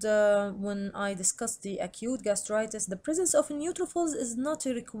said when I discussed the acute gastritis, the presence of neutrophils is not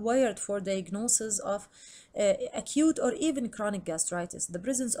required for diagnosis of acute or even chronic gastritis. The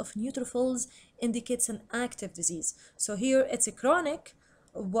presence of neutrophils indicates an active disease. So here it's a chronic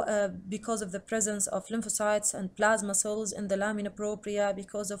because of the presence of lymphocytes and plasma cells in the lamina propria,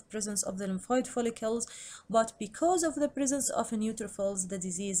 because of presence of the lymphoid follicles, but because of the presence of neutrophils, the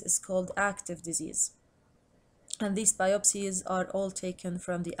disease is called active disease. And these biopsies are all taken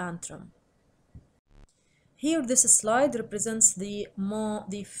from the antrum. Here, this slide represents the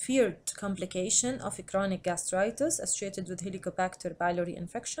feared complication of a chronic gastritis associated with Helicobacter pylori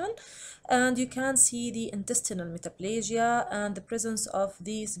infection. And you can see the intestinal metaplasia and the presence of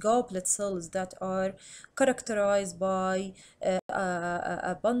these goblet cells that are characterized by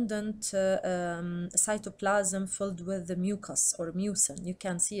abundant cytoplasm filled with the mucus or mucin. You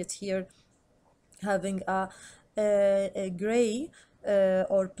can see it here having a gray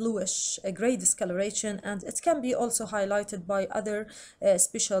or bluish gray discoloration, and it can be also highlighted by other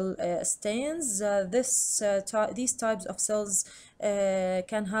special stains. These types of cells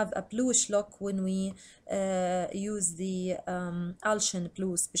can have a bluish look when we use the Alshin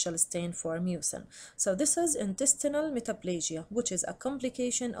blue special stain for mucin. So this is intestinal metaplasia, which is a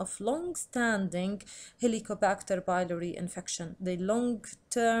complication of long-standing Helicobacter pylori infection. The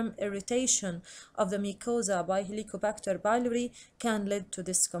long-term irritation of the mucosa by Helicobacter pylori can lead to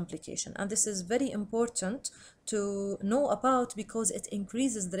this complication, and this is very important to know about because it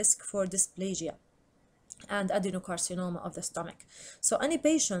increases the risk for dysplasia and adenocarcinoma of the stomach. So any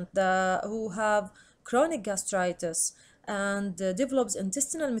patient who have chronic gastritis and develops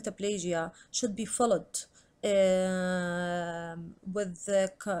intestinal metaplasia should be followed with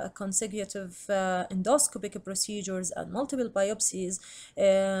consecutive endoscopic procedures and multiple biopsies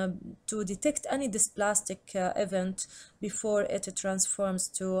to detect any dysplastic event before it transforms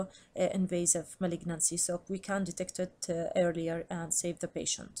to invasive malignancy, so we can detect it earlier and save the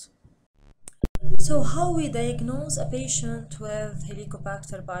patient. So how we diagnose a patient with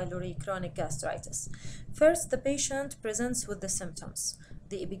Helicobacter pylori chronic gastritis? First, the patient presents with the symptoms: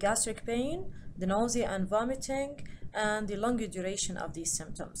 the epigastric pain, the nausea and vomiting, and the longer duration of these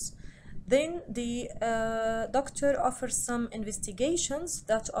symptoms. Then the doctor offers some investigations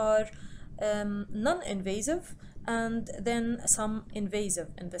that are non-invasive, and then some invasive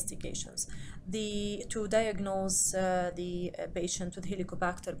investigations to diagnose the patient with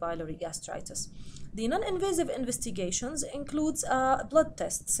Helicobacter pylori gastritis. The non-invasive investigations includes a blood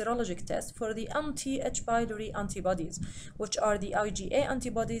test, serologic test for the anti-H. pylori antibodies, which are the IgA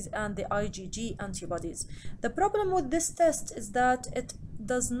antibodies and the IgG antibodies. The problem with this test is that it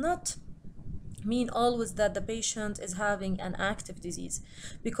does not mean always that the patient is having an active disease,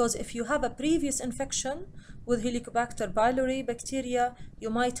 because if you have a previous infection with Helicobacter pylori bacteria, you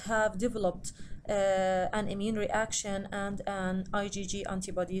might have developed an immune reaction and an IgG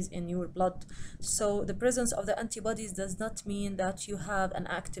antibodies in your blood. So the presence of the antibodies does not mean that you have an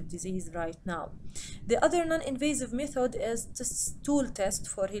active disease right now. The other non-invasive method is the stool test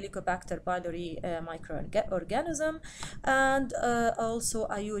for Helicobacter pylori microorganism, and also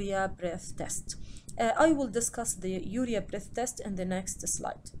a urea breath test. I will discuss the urea breath test in the next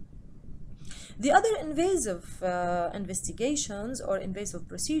slide. The other invasive investigations or invasive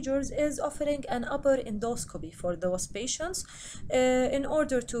procedures is offering an upper endoscopy for those patients in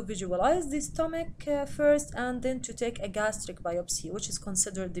order to visualize the stomach first, and then to take a gastric biopsy, which is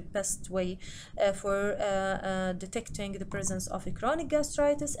considered the best way for detecting the presence of a chronic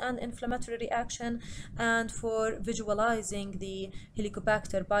gastritis and inflammatory reaction, and for visualizing the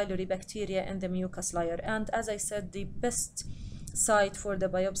Helicobacter pylori bacteria in the mucus layer. And as I said, the best site for the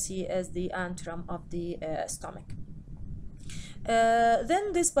biopsy is the antrum of the stomach.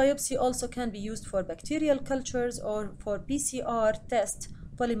 Then this biopsy also can be used for bacterial cultures or for PCR test,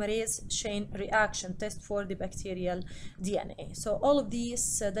 polymerase chain reaction test for the bacterial DNA. So all of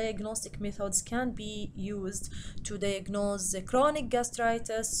these diagnostic methods can be used to diagnose the chronic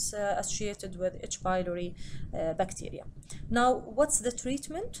gastritis associated with H. pylori bacteria. Now, what's the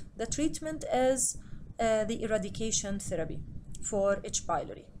treatment? The treatment is the eradication therapy for H.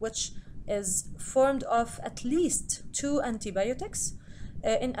 pylori, which is formed of at least 2 antibiotics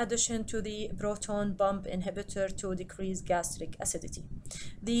in addition to the proton pump inhibitor to decrease gastric acidity.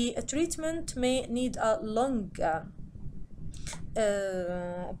 The treatment may need a long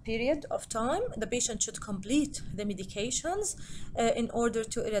period of time. The patient should complete the medications in order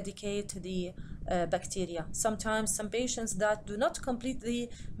to eradicate the bacteria. Sometimes some patients that do not complete the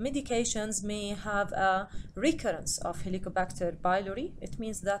medications may have a recurrence of Helicobacter pylori. It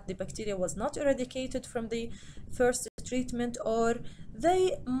means that the bacteria was not eradicated from the first treatment, or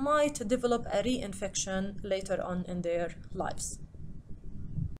they might develop a reinfection later on in their lives.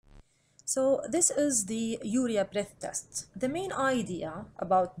 So this is the urea breath test. The main idea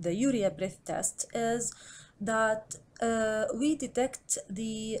about the urea breath test is that we detect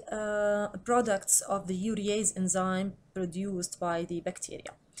the products of the urease enzyme produced by the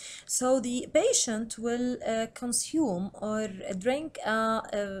bacteria. So the patient will consume or drink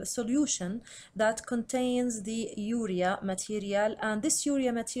a solution that contains the urea material, and this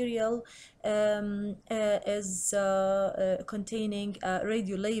urea material is containing a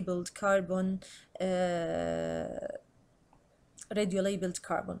radiolabeled carbon.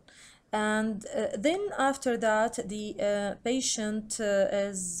 And then after that, the patient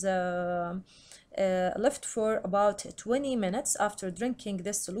is left for about 20 minutes after drinking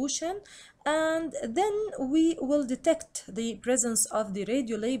this solution, and then we will detect the presence of the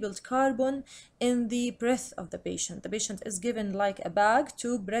radiolabeled carbon in the breath of the patient. The patient is given like a bag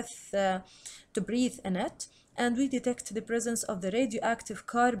to breathe in it, and we detect the presence of the radioactive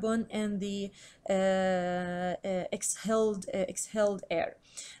carbon in the exhaled air.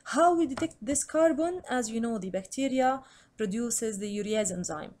 How we detect this carbon? As you know, the bacteria produces the urease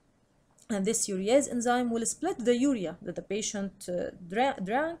enzyme, and this urease enzyme will split the urea that the patient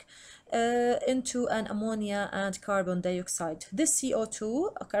drank into an ammonia and carbon dioxide. This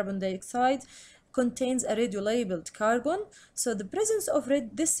CO2, carbon dioxide, contains a radiolabeled carbon. So the presence of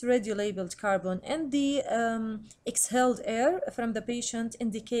this radiolabeled carbon in the exhaled air from the patient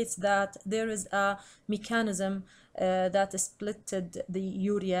indicates that there is a mechanism that splitted the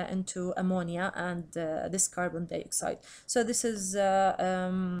urea into ammonia and this carbon dioxide. So this is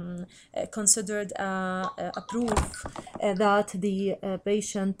considered a proof that the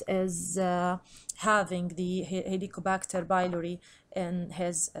patient is having the Helicobacter pylori in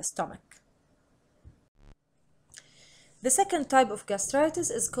his stomach. The second type of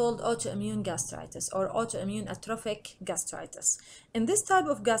gastritis is called autoimmune gastritis or autoimmune atrophic gastritis. In this type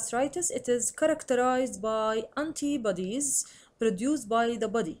of gastritis, it is characterized by antibodies produced by the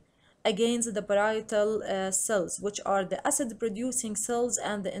body against the parietal cells, which are the acid-producing cells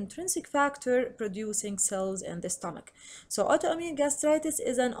and the intrinsic factor-producing cells in the stomach. So autoimmune gastritis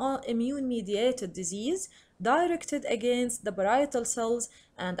is an immune-mediated disease directed against the parietal cells,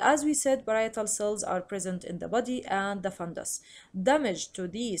 and as we said, parietal cells are present in the body and the fundus. Damage to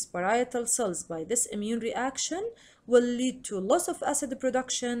these parietal cells by this immune reaction will lead to loss of acid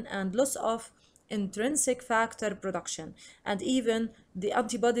production and loss of intrinsic factor production, and even the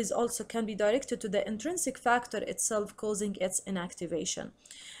antibodies also can be directed to the intrinsic factor itself, causing its inactivation.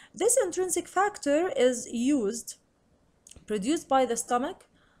 This intrinsic factor is produced by the stomach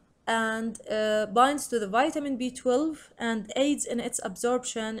and binds to the vitamin B12 and aids in its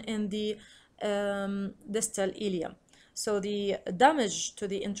absorption in the distal ileum. So the damage to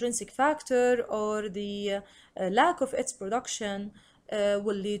the intrinsic factor or the lack of its production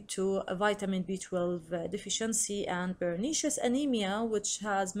will lead to a vitamin B12 deficiency and pernicious anemia, which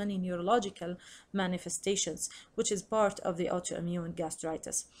has many neurological manifestations, which is part of the autoimmune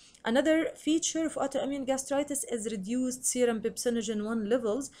gastritis. Another feature of autoimmune gastritis is reduced serum pepsinogen 1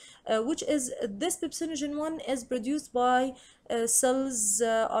 levels, which is this pepsinogen 1 is produced by cells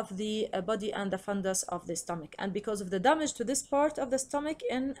of the body and the fundus of the stomach, and because of the damage to this part of the stomach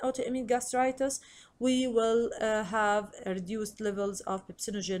in autoimmune gastritis, we will have reduced levels of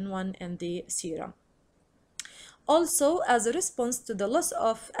pepsinogen 1 in the serum. Also, as a response to the loss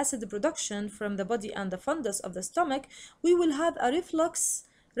of acid production from the body and the fundus of the stomach, we will have a reflex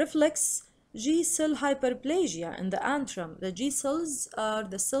G cell hyperplasia in the antrum. The G cells are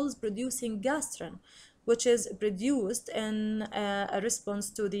the cells producing gastrin, which is produced in a response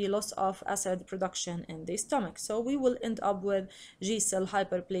to the loss of acid production in the stomach. So we will end up with G-cell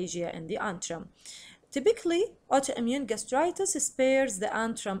hyperplasia in the antrum. Typically, autoimmune gastritis spares the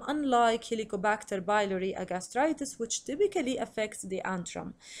antrum, unlike Helicobacter pylori gastritis, which typically affects the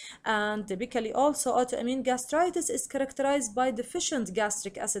antrum. And typically also, autoimmune gastritis is characterized by deficient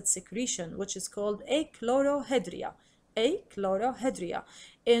gastric acid secretion, which is called achlorohydria. Achlorohydria,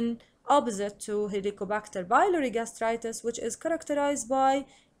 in opposite to Helicobacter pylori gastritis, which is characterized by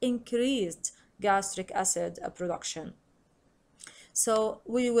increased gastric acid production. So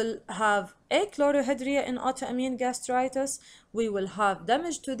we will have achlorohydria in autoimmune gastritis. We will have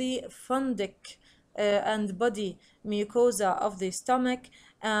damage to the fundic and body mucosa of the stomach,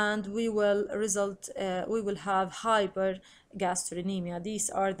 and we will have hypergastronemia. These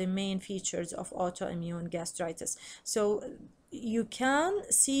are the main features of autoimmune gastritis. So you can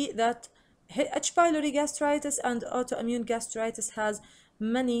see that H. pylori gastritis and autoimmune gastritis has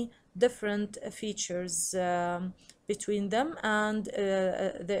many different features between them, and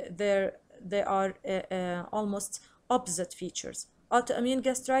they are almost opposite features. Autoimmune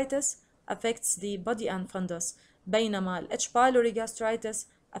gastritis affects the body and fundus, بينما H. pylori gastritis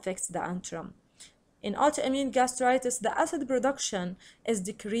affects the antrum. In autoimmune gastritis, the acid production is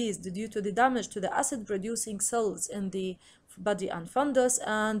decreased due to the damage to the acid-producing cells in the body and fundus,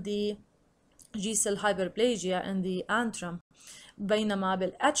 and the G-cell hyperplasia in the antrum. بينما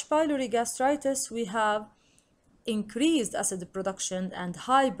بال H. pylori gastritis we have increased acid production and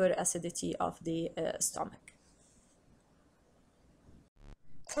hyperacidity of the stomach.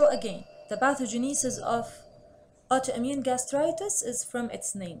 So again, the pathogenesis of autoimmune gastritis is from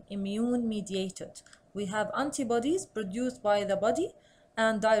its name, immune mediated. We have antibodies produced by the body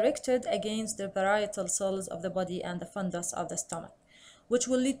and directed against the parietal cells of the body and the fundus of the stomach, which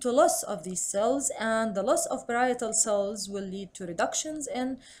will lead to loss of these cells, and the loss of parietal cells will lead to reductions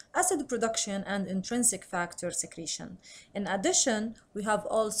in acid production and intrinsic factor secretion. In addition, we have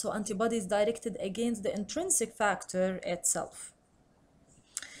also antibodies directed against the intrinsic factor itself.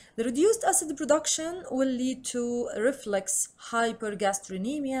 The reduced acid production will lead to reflex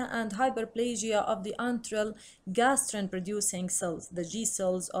hypergastronemia and hyperplasia of the antral gastrin-producing cells, the G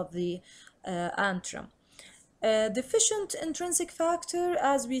cells of the antrum. Deficient intrinsic factor,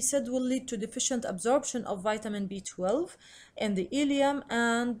 as we said, will lead to deficient absorption of vitamin B12 in the ileum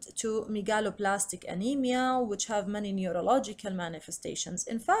and to megaloblastic anemia, which have many neurological manifestations.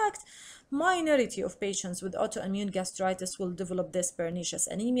 In fact, minority of patients with autoimmune gastritis will develop this pernicious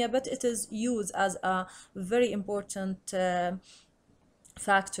anemia, but it is used as a very important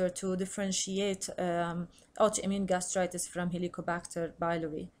factor to differentiate autoimmune gastritis from Helicobacter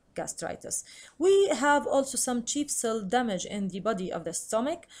pylori gastritis. We have also some chief cell damage in the body of the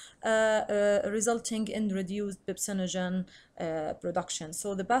stomach, resulting in reduced pepsinogen production.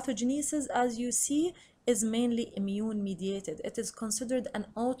 So the pathogenesis, as you see, is mainly immune mediated. It is considered an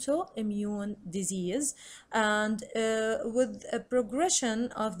autoimmune disease, and with a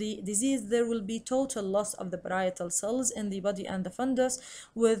progression of the disease there will be total loss of the parietal cells in the body and the fundus,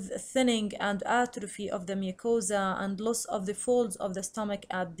 with thinning and atrophy of the mucosa and loss of the folds of the stomach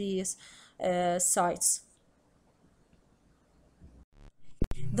at these sites.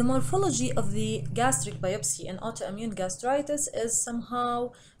 The morphology of the gastric biopsy in autoimmune gastritis is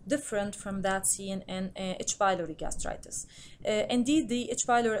somehow different from that seen in H. pylori gastritis. Indeed, the H.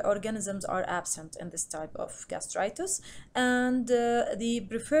 pylori organisms are absent in this type of gastritis, and the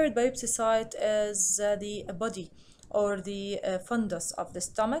preferred biopsy site is the body or the fundus of the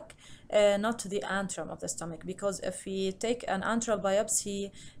stomach, not the antrum of the stomach, because if we take an antral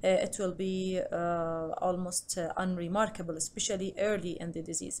biopsy, it will be almost unremarkable, especially early in the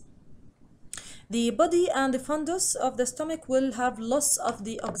disease. The body and the fundus of the stomach will have loss of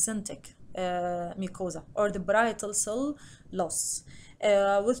the oxyntic mucosa or the parietal cell loss.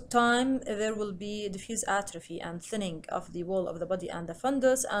 With time, there will be diffuse atrophy and thinning of the wall of the body and the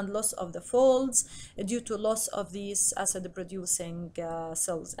fundus, and loss of the folds due to loss of these acid-producing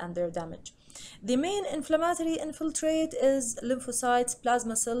cells and their damage. The main inflammatory infiltrate is lymphocytes,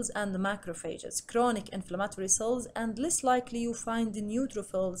 plasma cells, and the macrophages, chronic inflammatory cells, and less likely you find the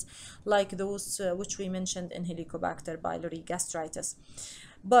neutrophils like those which we mentioned in Helicobacter pylori gastritis.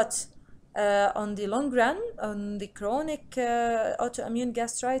 But on the long run, on the chronic autoimmune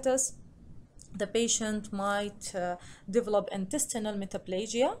gastritis, The patient might develop intestinal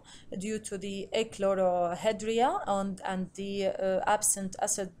metaplasia due to the achlorohydria and the absent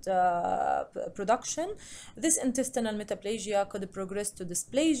acid production. This intestinal metaplasia could progress to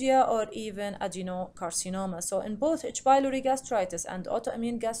dysplasia or even adenocarcinoma. So in both H. pylori gastritis and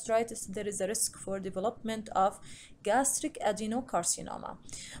autoimmune gastritis, there is a risk for development of gastric adenocarcinoma.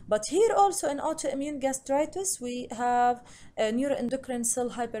 But here also in autoimmune gastritis, we have neuroendocrine cell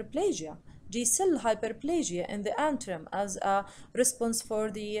hyperplasia, G cell hyperplasia in the antrum as a response for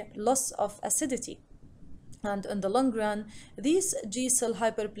the loss of acidity. And in the long run, these G cell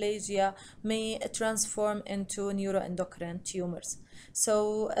hyperplasia may transform into neuroendocrine tumors.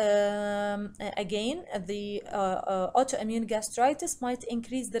 So again, the autoimmune gastritis might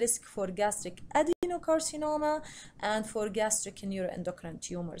increase the risk for gastric adenocarcinoma and for gastric neuroendocrine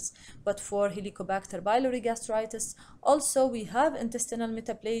tumors. But for Helicobacter pylori gastritis, also we have intestinal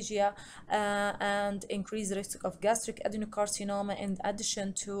metaplasia and increased risk of gastric adenocarcinoma in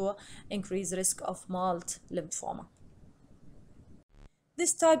addition to increased risk of mild lymphoma.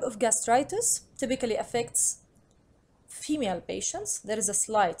 This type of gastritis typically affects female patients. There is a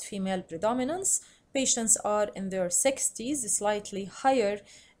slight female predominance. Patients are in their 60s, slightly higher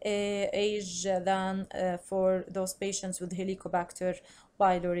age than for those patients with Helicobacter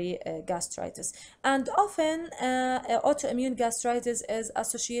pylori gastritis. And often autoimmune gastritis is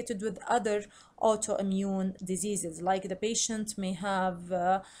associated with other autoimmune diseases, like the patient may have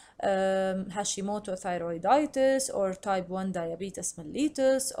Hashimoto thyroiditis or type 1 diabetes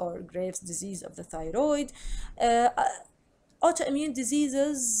mellitus or Graves' disease of the thyroid. Autoimmune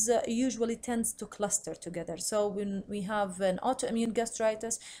diseases usually tends to cluster together. So when we have an autoimmune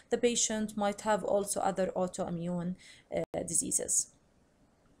gastritis, the patient might have also other autoimmune diseases.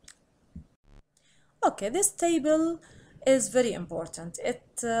 Okay, this table is very important. It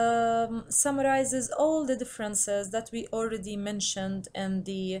summarizes all the differences that we already mentioned in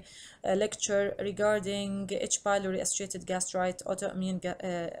the lecture regarding H. pylori associated gastritis, autoimmune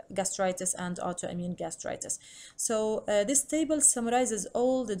gastritis, and autoimmune gastritis. So this table summarizes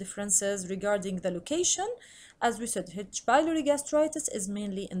all the differences regarding the location. As we said, H. pylori gastritis is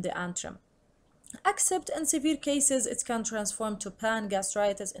mainly in the antrum. Except in severe cases, it can transform to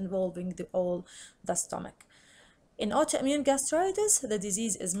pan-gastritis involving all the stomach. In autoimmune gastritis, the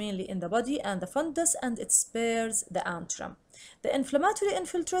disease is mainly in the body and the fundus, and it spares the antrum. The inflammatory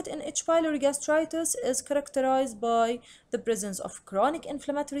infiltrate in H. pylori gastritis is characterized by the presence of chronic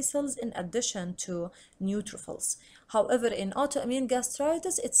inflammatory cells in addition to neutrophils. However, in autoimmune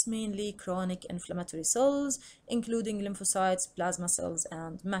gastritis, it's mainly chronic inflammatory cells, including lymphocytes, plasma cells,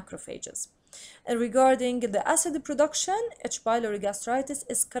 and macrophages. Regarding the acid production, H. pylori gastritis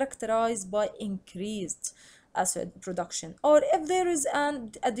is characterized by increased acid production, or if there is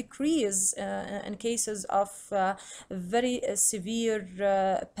a decrease in cases of very severe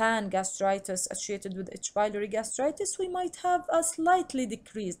pan-gastritis associated with H. pylori gastritis, we might have a slightly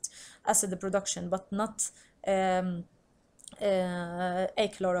decreased acid production, but not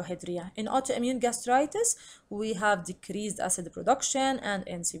achlorohydria. In autoimmune gastritis, we have decreased acid production, and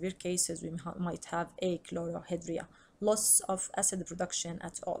in severe cases, we might have achlorohydria, loss of acid production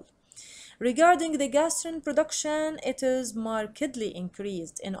at all. Regarding the gastrin production, it is markedly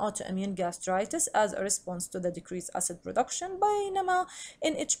increased in autoimmune gastritis as a response to the decreased acid production. Bainama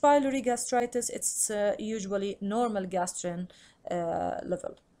in H. pylori gastritis, it's usually normal gastrin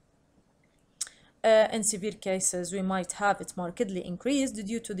level. In severe cases, we might have it markedly increased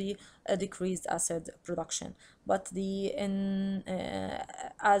due to the decreased acid production. But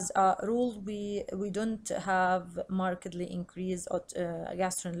as a rule, we don't have markedly increased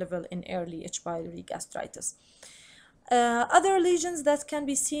gastrin level in early H. pylori gastritis. Other lesions that can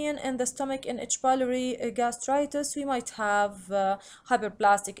be seen in the stomach in H. pylori gastritis, we might have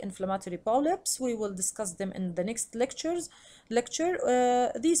hyperplastic inflammatory polyps. We will discuss them in the next lecture.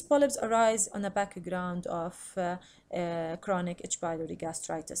 These polyps arise on a background of chronic H. pylori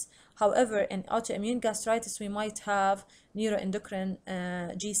gastritis. However, in autoimmune gastritis, we might have neuroendocrine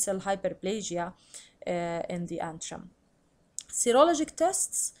G cell hyperplasia in the antrum. Serologic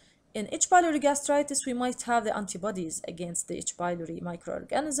tests. In H. pylori gastritis, we might have the antibodies against the H. pylori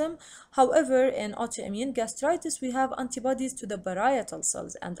microorganism. However, in autoimmune gastritis, we have antibodies to the parietal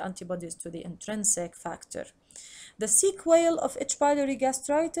cells and antibodies to the intrinsic factor. The sequelae of H. pylori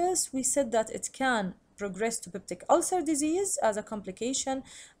gastritis, we said that it can progress to peptic ulcer disease as a complication,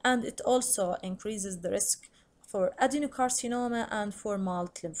 and it also increases the risk for adenocarcinoma and for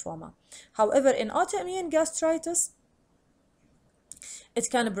mild lymphoma. However, in autoimmune gastritis, it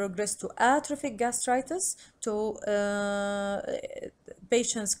can progress to atrophic gastritis, to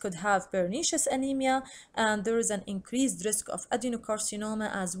patients could have pernicious anemia, and there is an increased risk of adenocarcinoma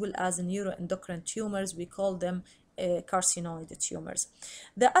as well as neuroendocrine tumors. We call them carcinoid tumors.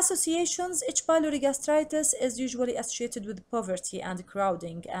 The associations: H. pylori gastritis is usually associated with poverty and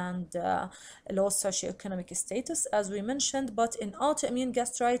crowding and low socioeconomic status, as we mentioned, but in autoimmune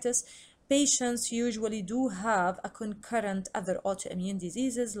gastritis, patients usually do have a concurrent other autoimmune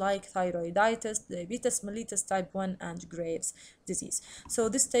diseases like thyroiditis, diabetes mellitus type 1, and Graves' disease. So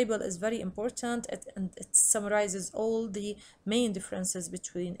this table is very important, and it summarizes all the main differences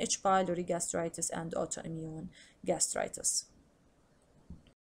between H. pylori gastritis and autoimmune gastritis.